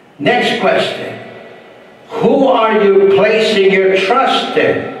 Next question. Who are you placing your trust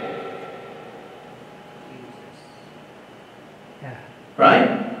in? Yeah.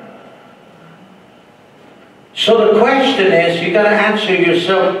 Right? So the question question is, you got to answer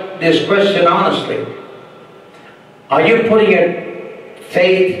yourself this question honestly. Are you putting your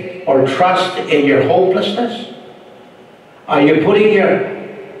faith or trust in your hopelessness? Are you putting your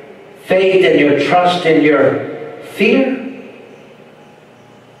faith and your trust in your fear?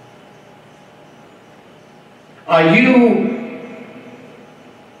 Are you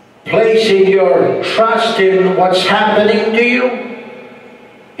placing your trust in what's happening to you?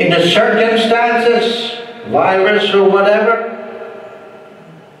 In the circumstances, virus or whatever?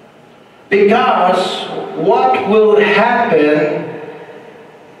 Because what will happen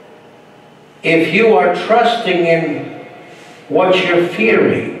if you are trusting in what you're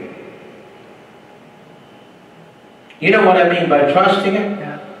fearing? You know what I mean by trusting it?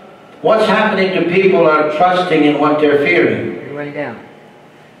 Yeah. What's happening to people who are trusting in what they're fearing? You're going down.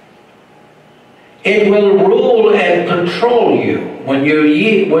 It will rule and control you when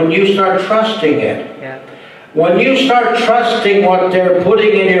you start trusting it. Yeah. When you start trusting what they're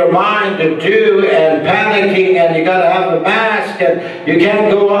putting in your mind to do and panicking and you got to have a mask and you can't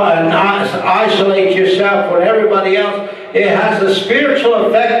go and isolate yourself from everybody else, it has a spiritual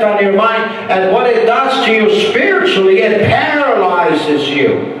effect on your mind, and what it does to you spiritually, it paralyzes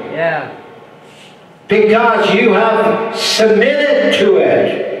you. Yeah. Because you have submitted to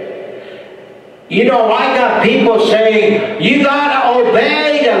it. You know, I got people saying, you got to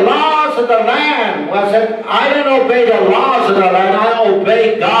obey the laws of the land. Well, I said, I don't obey the laws of the land, I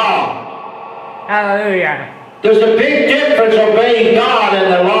obey God. Hallelujah. There's a big difference obeying God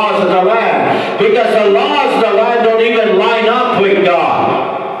and the laws of the land. Because the laws of the land don't even line up with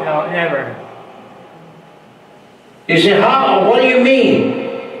God. No, never. You say, how? What do you mean?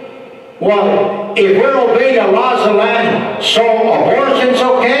 Well, if we're obeying the laws of the land, so abortion's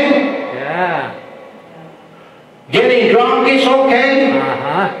okay? Yeah. Getting drunk is okay?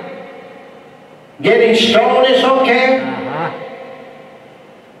 Uh-huh. Getting stoned is okay? Uh-huh.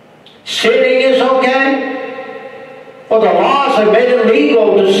 Sinning is okay? Well, the laws have made it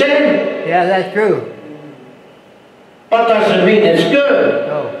legal to sin. Yeah, that's true. But doesn't mean it's good.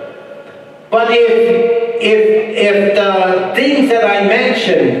 No. But if the things that I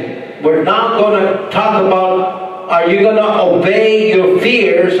mentioned, we're not going to talk about, are you going to obey your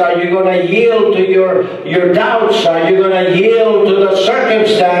fears? Are you going to yield to your doubts? Are you going to yield to the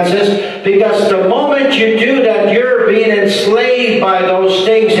circumstances? Because the moment you do that, you're being enslaved by those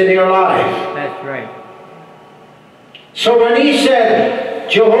things in your life. That's right. So when he said,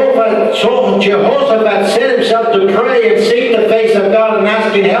 Jehoshaphat set himself to pray and seek the face of God and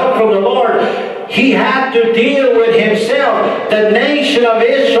asking help from the Lord, he had to deal with himself. The nation of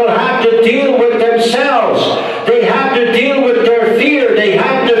Israel had to deal with themselves. They had to deal with their fear. They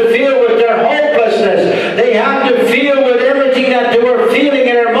had to deal with their hopelessness. They had to deal with everything that they were feeling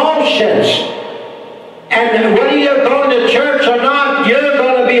in their emotions. And whether you're going to church or not, you're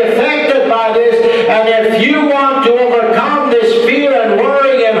going to be affected by this. And if you want to overcome this fear and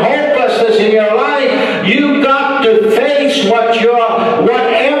worry and hopelessness in your life, you've got to face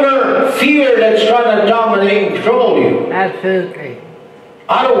whatever fear that's trying to dominate and control you. Absolutely.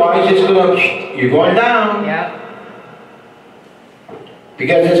 Otherwise, you're going down. Yeah.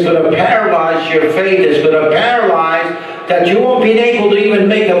 Because it's going to paralyze your faith. It's going to paralyze that you won't be able to even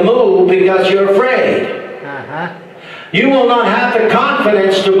make a move because you're afraid. Uh-huh. You will not have the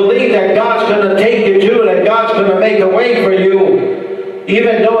confidence to believe that God's going to take you to it, that God's going to make a way for you,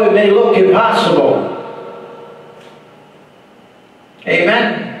 even though it may look impossible.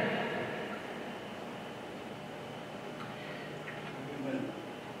 Amen?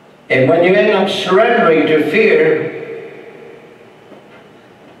 And when you end up surrendering to fear,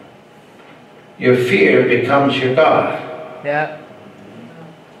 your fear becomes your God. Yeah.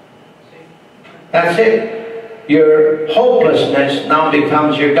 That's it. Your hopelessness now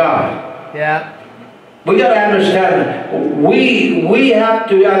becomes your God. Yeah. We got to understand, we have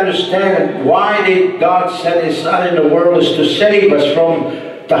to understand why did God send His Son in the world is to save us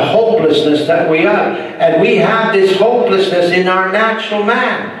from the hopelessness that we have. And we have this hopelessness in our natural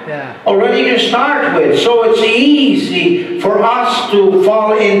man. Yeah. Already to start with. So it's easy for us to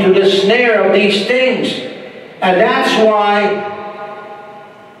fall into the snare of these things. And that's why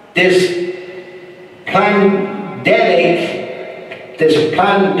this pandemic, this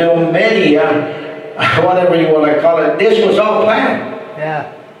pandemia, whatever you want to call it, this was all planned.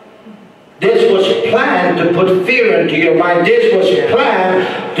 Yeah. This was planned to put fear into your mind. This was planned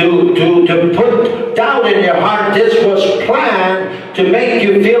to put doubt in your heart. This was planned to make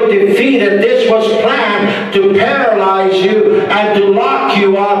you feel defeated. This was planned to paralyze you and to lock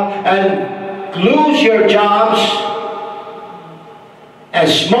you up and lose your jobs and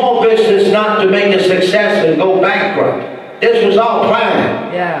small business not to make a success and go bankrupt. This was all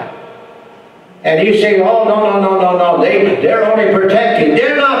planned. Yeah. And you say, oh, no. They're only protecting.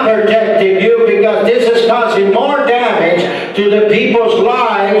 They're not protecting you because this is causing more damage to the people's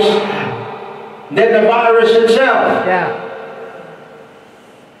lives than the virus itself. Yeah.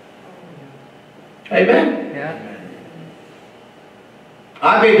 Amen? Yeah.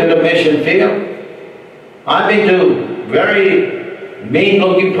 I've been to the mission field. I've been to very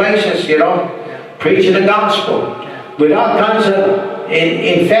mean-looking places, you know, preaching the gospel with all kinds of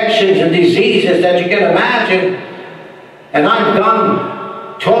infections and diseases that you can imagine. And I've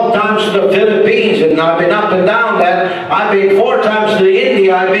gone 12 times to the Philippines, and I've been up and down that. I've been 4 times to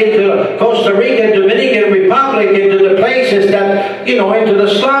India. I've been to Costa Rica, Dominican Republic, into the places that, you know, into the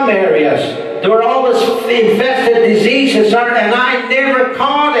slum areas. There were all this infested diseases, and I never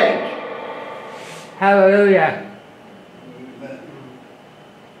caught it. Hallelujah.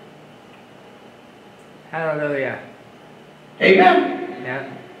 Hallelujah. Amen.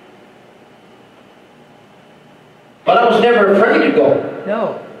 Yeah. But I was never afraid to go.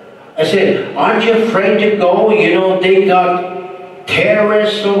 No. I said, aren't you afraid to go? You know, they got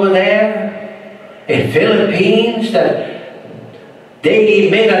terrorists over there in Philippines that they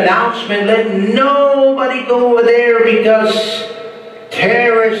made an announcement, let nobody go over there because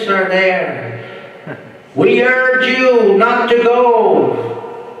terrorists are there. We urge you not to go.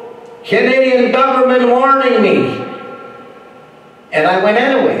 Canadian government warning me. And I went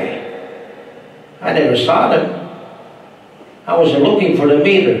anyway. I never saw them. I wasn't looking for them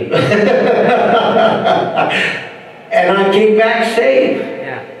either. And I came back safe.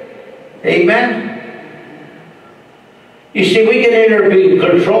 Yeah. Amen. You see, we can either be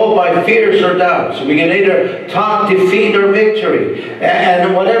controlled by fears or doubts. We can either talk defeat or victory.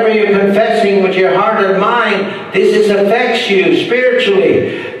 And whatever you're confessing with your heart and mind, this affects you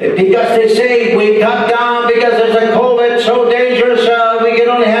spiritually. Because they say we cut down because there's a COVID so dangerous, we can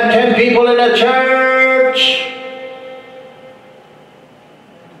only have 10 people in a church.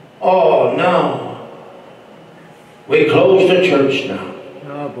 Oh, no. We close the church now.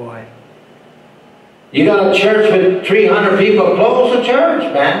 Oh, boy. You got a church with 300 people, close the church,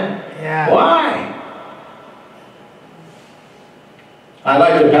 man. Yeah. Why? I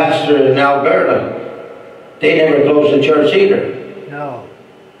like the pastor in Alberta. They never close the church either. No.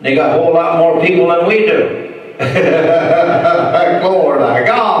 They got a whole lot more people than we do. Glory to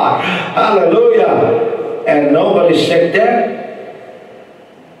God. Hallelujah. And nobody's sick there.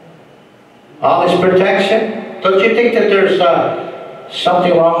 All this protection. Don't you think that there's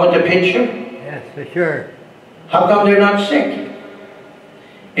something wrong with the picture? Yes, for sure. How come they're not sick?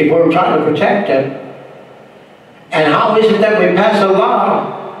 If we're trying to protect them. And how is it that we pass a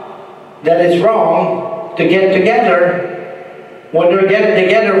law that it's wrong to get together when they're getting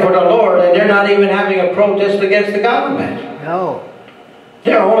together for the Lord and they're not even having a protest against the government? No.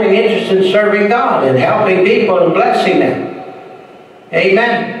 They're only interested in serving God and helping people and blessing them.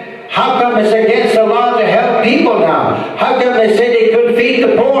 Amen. How come it's against the law to help people now? How come they say they couldn't feed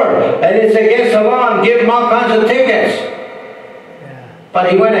the poor and it's against the law and give them all kinds of tickets? Yeah.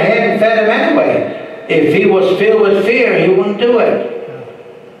 But he went ahead and fed them anyway. If he was filled with fear, he wouldn't do it.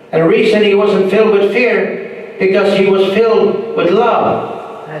 And the reason he wasn't filled with fear, because he was filled with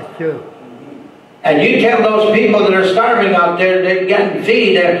love. That's true. And you tell those people that are starving out there, they're getting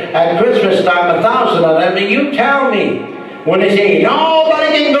feed at Christmas time, 1,000 of them, and you tell me, when they say,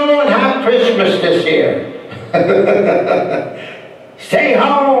 nobody can go and have Christmas this year. Stay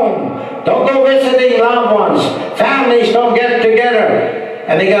home. Don't go visiting loved ones. Families don't get together.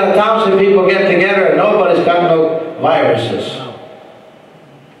 And they got 1,000 people get together and nobody's got no viruses.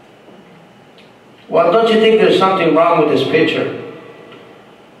 Well, don't you think there's something wrong with this picture?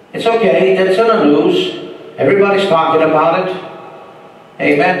 It's okay. That's on the news. Everybody's talking about it.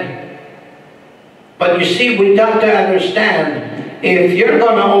 Amen. But you see, we got to understand, if you're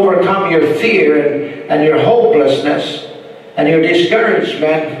going to overcome your fear and your hopelessness and your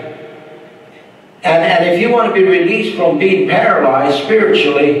discouragement, and if you want to be released from being paralyzed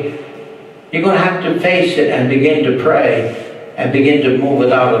spiritually, you're going to have to face it and begin to pray and begin to move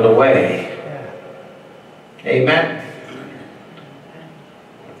it out of the way. Amen?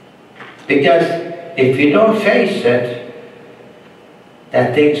 Because if you don't face it,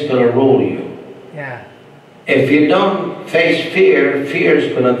 that thing's going to rule you. Yeah. If you don't face fear, fear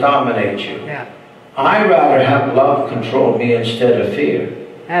is going to dominate you. Yeah. I'd rather have love control me instead of fear.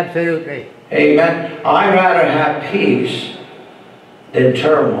 Absolutely. Amen. I'd rather have peace than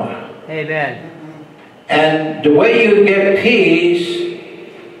turmoil. Amen. And the way you get peace,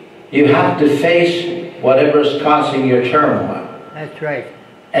 you have to face whatever's causing your turmoil. That's right.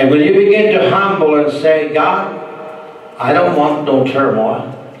 And when you begin to humble and say, God, I don't want no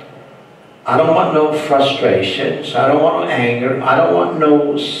turmoil. I don't want no frustrations. I don't want no anger. I don't want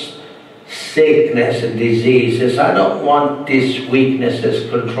no sickness and diseases. I don't want these weaknesses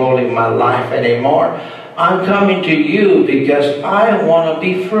controlling my life anymore. I'm coming to you because I want to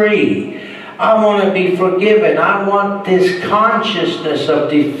be free. I want to be forgiven. I want this consciousness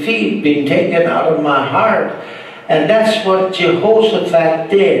of defeat being taken out of my heart. And that's what Jehoshaphat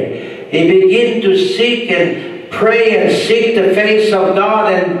did. He began to seek and pray and seek the face of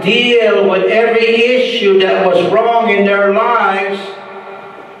God and deal with every issue that was wrong in their lives.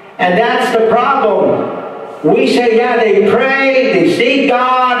 And that's the problem. We say, yeah, they pray, they seek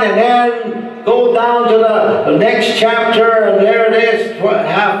God, and then go down to the next chapter, and there it is,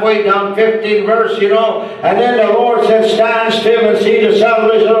 halfway down 15th verse, you know. And then the Lord said, stand still and see the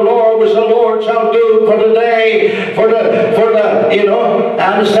salvation of the Lord, which the Lord shall do for the day, for the, you know.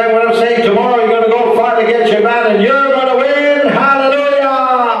 Understand what I'm saying? Tomorrow you're going to go fight against your man, and you're going to win. Hallelujah!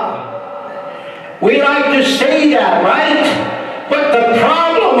 We like to say that, right? But the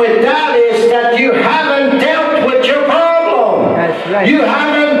problem with that is that you haven't dealt with your problem. That's right. You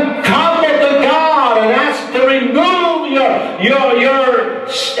haven't come to God and asked to remove your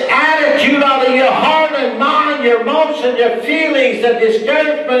attitude out of your heart and mind, your emotions, your feelings, the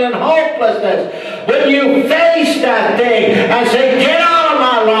discouragement and hopelessness. When you face that thing and say, get out of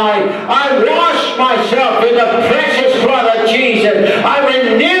my life, I wash myself in the precious blood of Jesus. I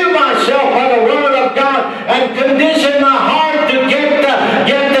renew myself by the word of God and condition my heart to get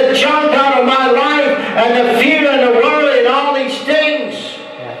the junk out of my life and the fear and the worry and all these things.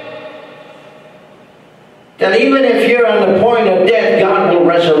 That even if you're on the point of death, God will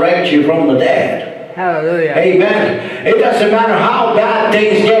resurrect you from the dead. Hallelujah. Amen. It doesn't matter how bad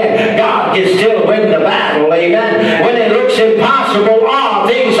things get, God can still win the battle. Amen. When it looks impossible, all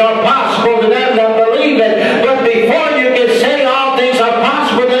things are possible to them that believe it. But before you can say all things are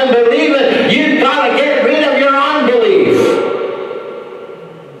possible to them that believe it, you've got to get rid of your unbelief.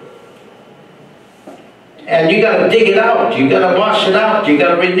 And you got to dig it out. You got to wash it out. You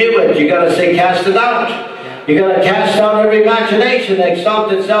got to renew it. You got to say, cast it out. You got to cast down every imagination that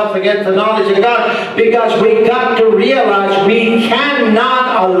exalts itself against the knowledge of God. Because we got to realize we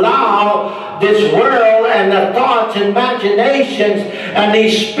cannot allow this world and the thoughts, imaginations, and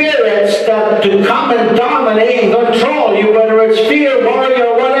these spirits that to come and dominate and control you, whether it's fear, worry,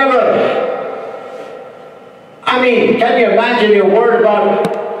 or whatever. I mean, can you imagine your word about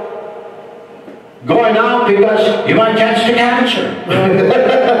going out because you might catch the cancer?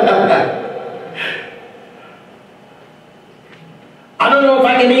 I don't know if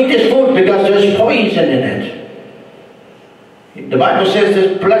I can eat this food because there's poison in it. The Bible says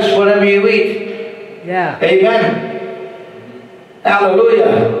it's blessed whatever you eat. Yeah. Amen.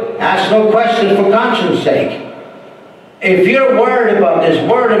 Hallelujah. Ask no questions for conscience sake. If you're worried about this,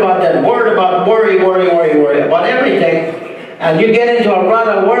 worried about that, worried about worry about everything, and you get into a rut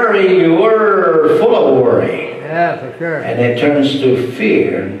of worry, you're full of worry. Yeah, for sure. And it turns to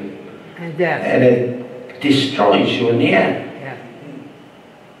fear. And death. And it destroys you in the end.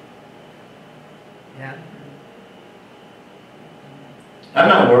 I'm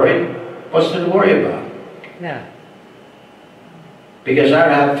not worried. What's there to worry about? Yeah. Because I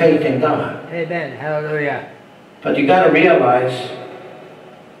have faith in God. Amen. Hallelujah. But you got to realize,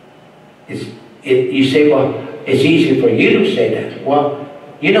 you say, well, it's easy for you to say that. Well,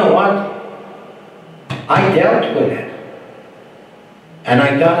 you know what? I dealt with it. And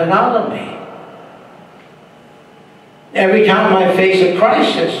I got it out of me. Every time I face a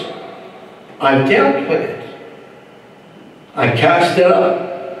crisis, I've dealt with it. I cast it up.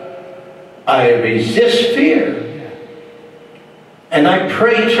 I resist fear. And I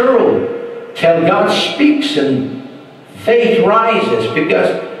pray through till God speaks and faith rises,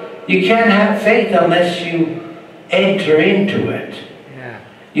 because you can't have faith unless you enter into it. Yeah.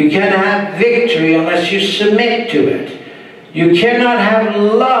 You can't have victory unless you submit to it. You cannot have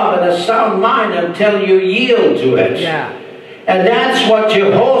love and a sound mind until you yield to it. Yeah. And that's what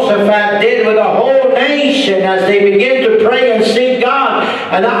Jehoshaphat did with the whole nation as they begin to pray and seek God.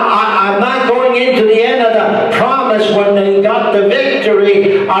 And I'm not going into the end of the promise when they got the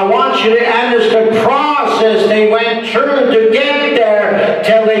victory. I want you to understand the process they went through to get there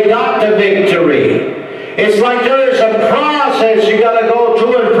till they got the victory. It's like there is a process you got to go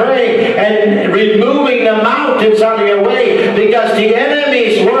through and pray and removing the mountains out of your way, because the enemy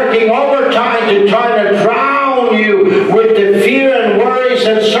is working overtime to try to drown you with the fear and worries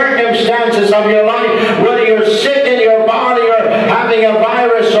and circumstances of your life, whether you're sick in your body or having a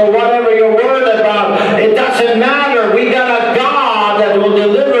virus or whatever you're worried about. It doesn't matter. We got a God that will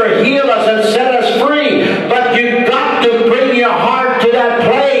deliver, heal us, and set us free. But you've got to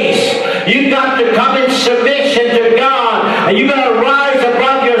submission to God. And you got to rise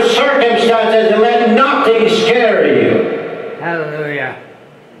above your circumstances and let nothing scare you. Hallelujah.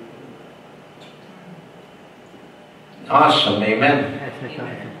 Awesome, amen. That's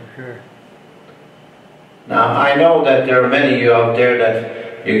awesome for sure. Now, I know that there are many of you out there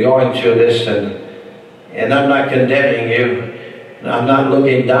that you're going through this, and I'm not condemning you. I'm not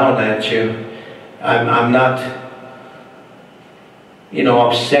looking down at you. I'm not,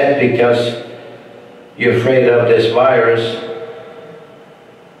 upset because you're afraid of this virus.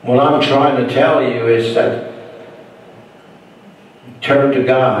 What I'm trying to tell you is that turn to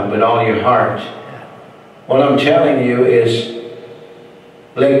God with all your heart. What I'm telling you is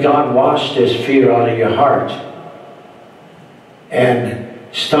let God wash this fear out of your heart. And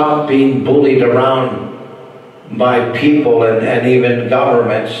stop being bullied around by people and even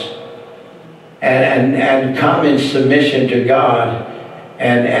governments. And come in submission to God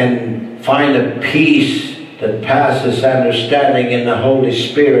and find a peace that passes understanding in the Holy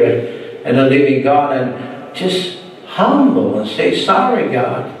Spirit and the living God, and just humble and say, sorry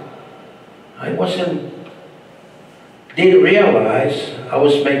God, I didn't realize I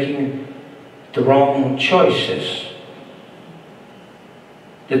was making the wrong choices.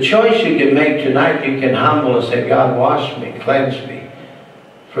 The choice you can make tonight, you can humble and say, God, wash me, cleanse me,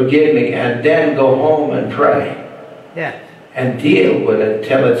 forgive me, and then go home and pray. Yes. And deal with it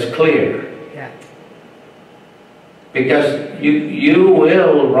till it's clear. Yeah. Because you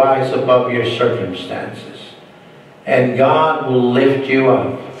will rise above your circumstances. And God will lift you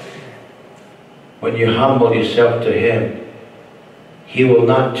up. When you humble yourself to Him, He will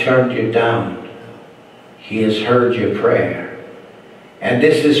not turn you down. He has heard your prayer. And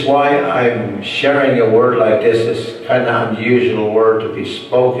this is why I'm sharing a word like this. It's kind of an unusual word to be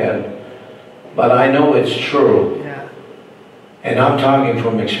spoken. But I know it's true. Yeah. And I'm talking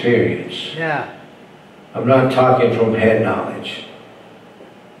from experience. Yeah. I'm not talking from head knowledge.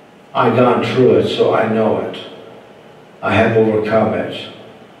 I've gone through it, so I know it. I have overcome it.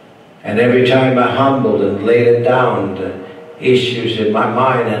 And every time I humbled and laid it down, the issues in my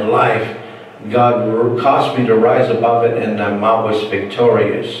mind and life, God caused me to rise above it, and I'm always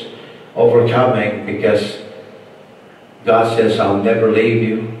victorious, overcoming, because God says, I'll never leave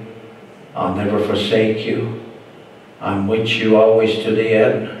you. I'll never forsake you. I'm with you always to the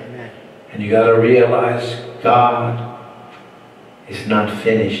end. Amen. And you got to realize God is not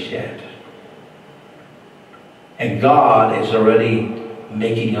finished yet. And God is already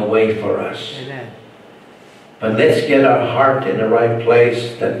making a way for us. Amen. But let's get our heart in the right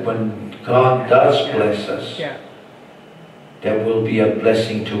place, that when God does bless us, Yeah. that will be a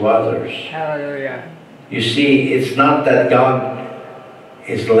blessing to others. Hallelujah. You see, it's not that God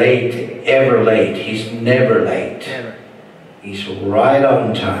is late, ever late. He's never late. Never. He's right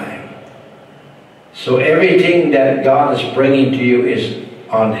on time. So everything that God is bringing to you is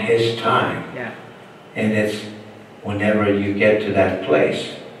on His time. Yeah. And it's whenever you get to that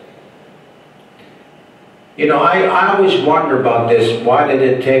place. I always wonder about this. Why did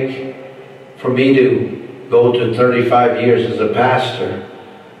it take for me to go to 35 years as a pastor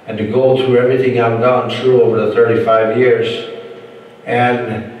and to go through everything I've gone through over the 35 years?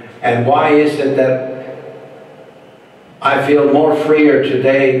 And why is it that I feel more freer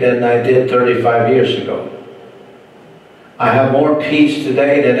today than I did 35 years ago? I have more peace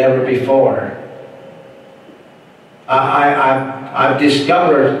today than ever before. I've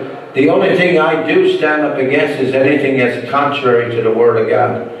discovered the only thing I do stand up against is anything that's contrary to the Word of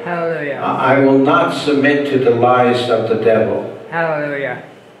God. Hallelujah. I will not submit to the lies of the devil. Hallelujah.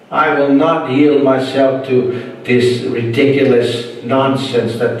 I will not yield myself to this ridiculous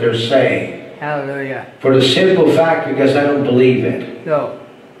nonsense that they're saying. Hallelujah. For the simple fact, because I don't believe it. No.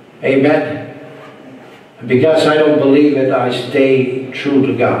 Amen. And because I don't believe it, I stay true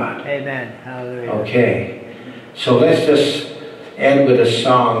to God. Amen. Hallelujah. Okay. So let's just end with a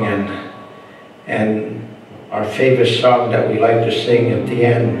song, and our favorite song that we like to sing at the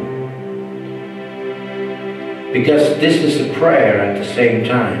end. Because this is a prayer at the same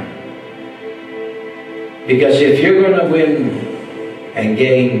time. Because if you're going to win and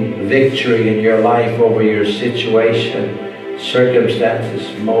gain victory in your life over your situation, circumstances,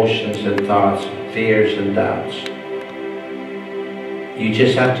 emotions and thoughts, fears and doubts, you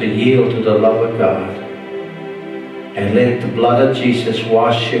just have to yield to the love of God and let the blood of Jesus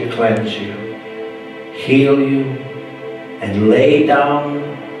wash you, cleanse you, heal you, and lay down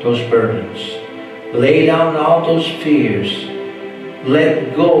those burdens. Lay down all those fears.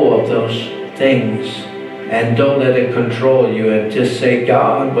 Let go of those things, and don't let it control you, and just say,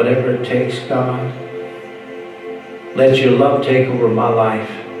 God, whatever it takes, God, let your love take over my life,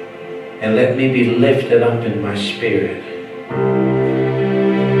 and let me be lifted up in my spirit.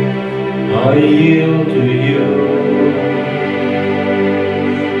 I yield to you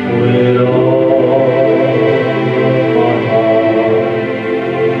with all my heart.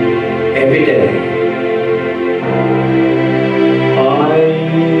 Every day I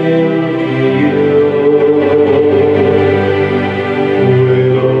yield to you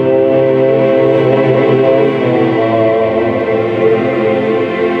with all my heart.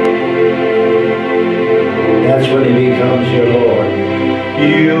 That's when he becomes your Lord.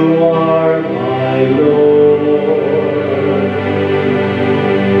 You are my Lord.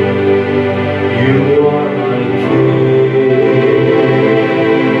 You are my King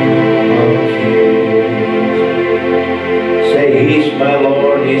of kings. Say, He's my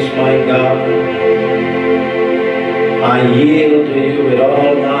Lord, He's my God. I yield to you with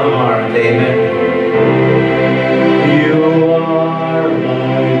all my heart. Amen. You are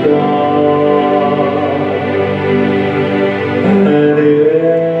my God. And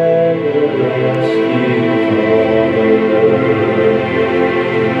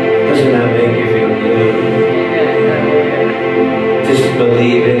doesn't that make you feel good? Just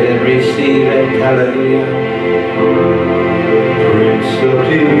believe it and receive it. Hallelujah. Prince of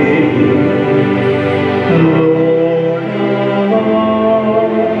Peace, Lord of all.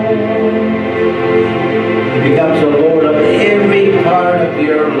 He becomes the Lord of every part of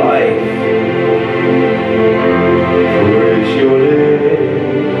your life. Praise your name.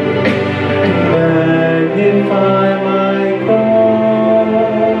 Magnify my God.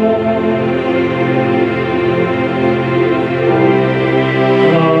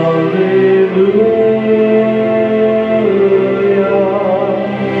 Hallelujah.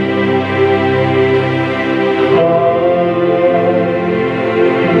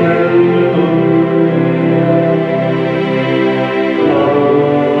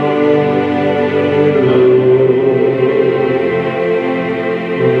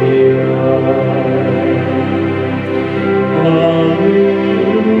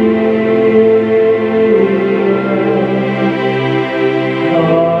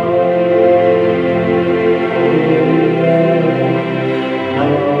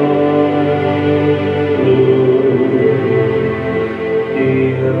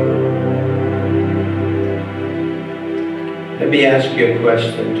 Let me ask you a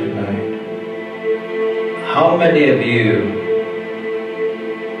question tonight. How many of you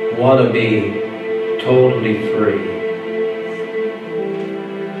want to be totally free?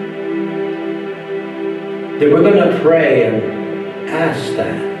 That we're going to pray and ask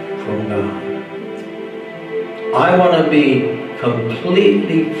that from God. I want to be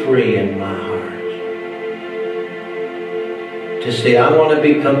completely free in my heart. To say, I want to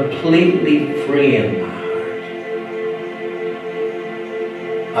be completely free in my heart.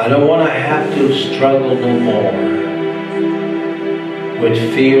 I don't want to have to struggle no more with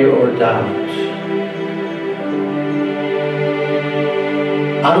fear or doubt.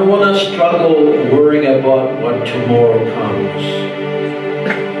 I don't want to struggle worrying about what tomorrow comes,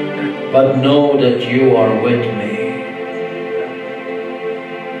 but know that you are with me.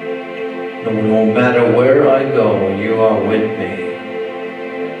 No matter where I go, you are with me.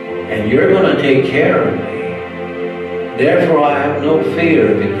 And you're going to take care of me. Therefore, I have no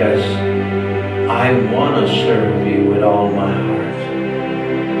fear because I want to serve you with all my heart.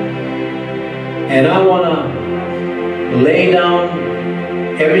 And I want to lay down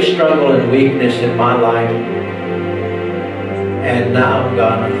every struggle and weakness in my life. And now,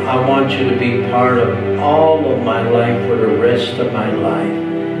 God, I want you to be part of all of my life for the rest of my life.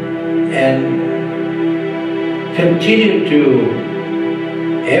 And continue to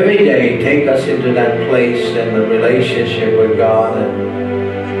every day take us into that place and the relationship with God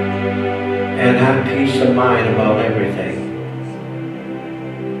and have peace of mind about everything.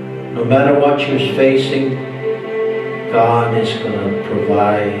 No matter what you're facing, God is going to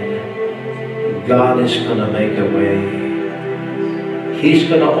provide. God is going to make a way. He's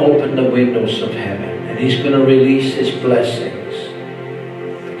going to open the windows of heaven and He's going to release His blessings.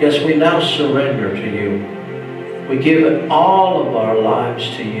 Because we now surrender to you. We give all of our lives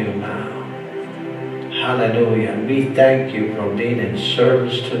to you now. Hallelujah. And we thank you for being in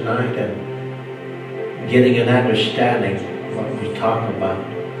service tonight and getting an understanding of what we talk about.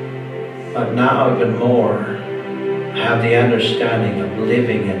 But now even more, have the understanding of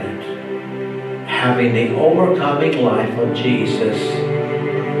living in it. Having the overcoming life of Jesus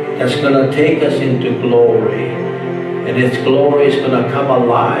that's going to take us into glory. And His glory is going to come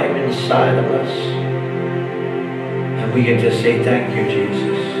alive inside of us. And we can just say, thank you,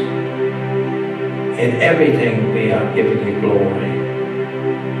 Jesus. In everything we are giving you glory.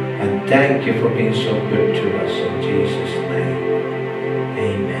 And thank you for being so good to us in Jesus' name.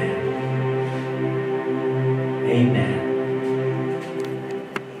 Amen. Amen.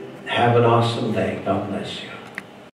 Have an awesome day. God bless you.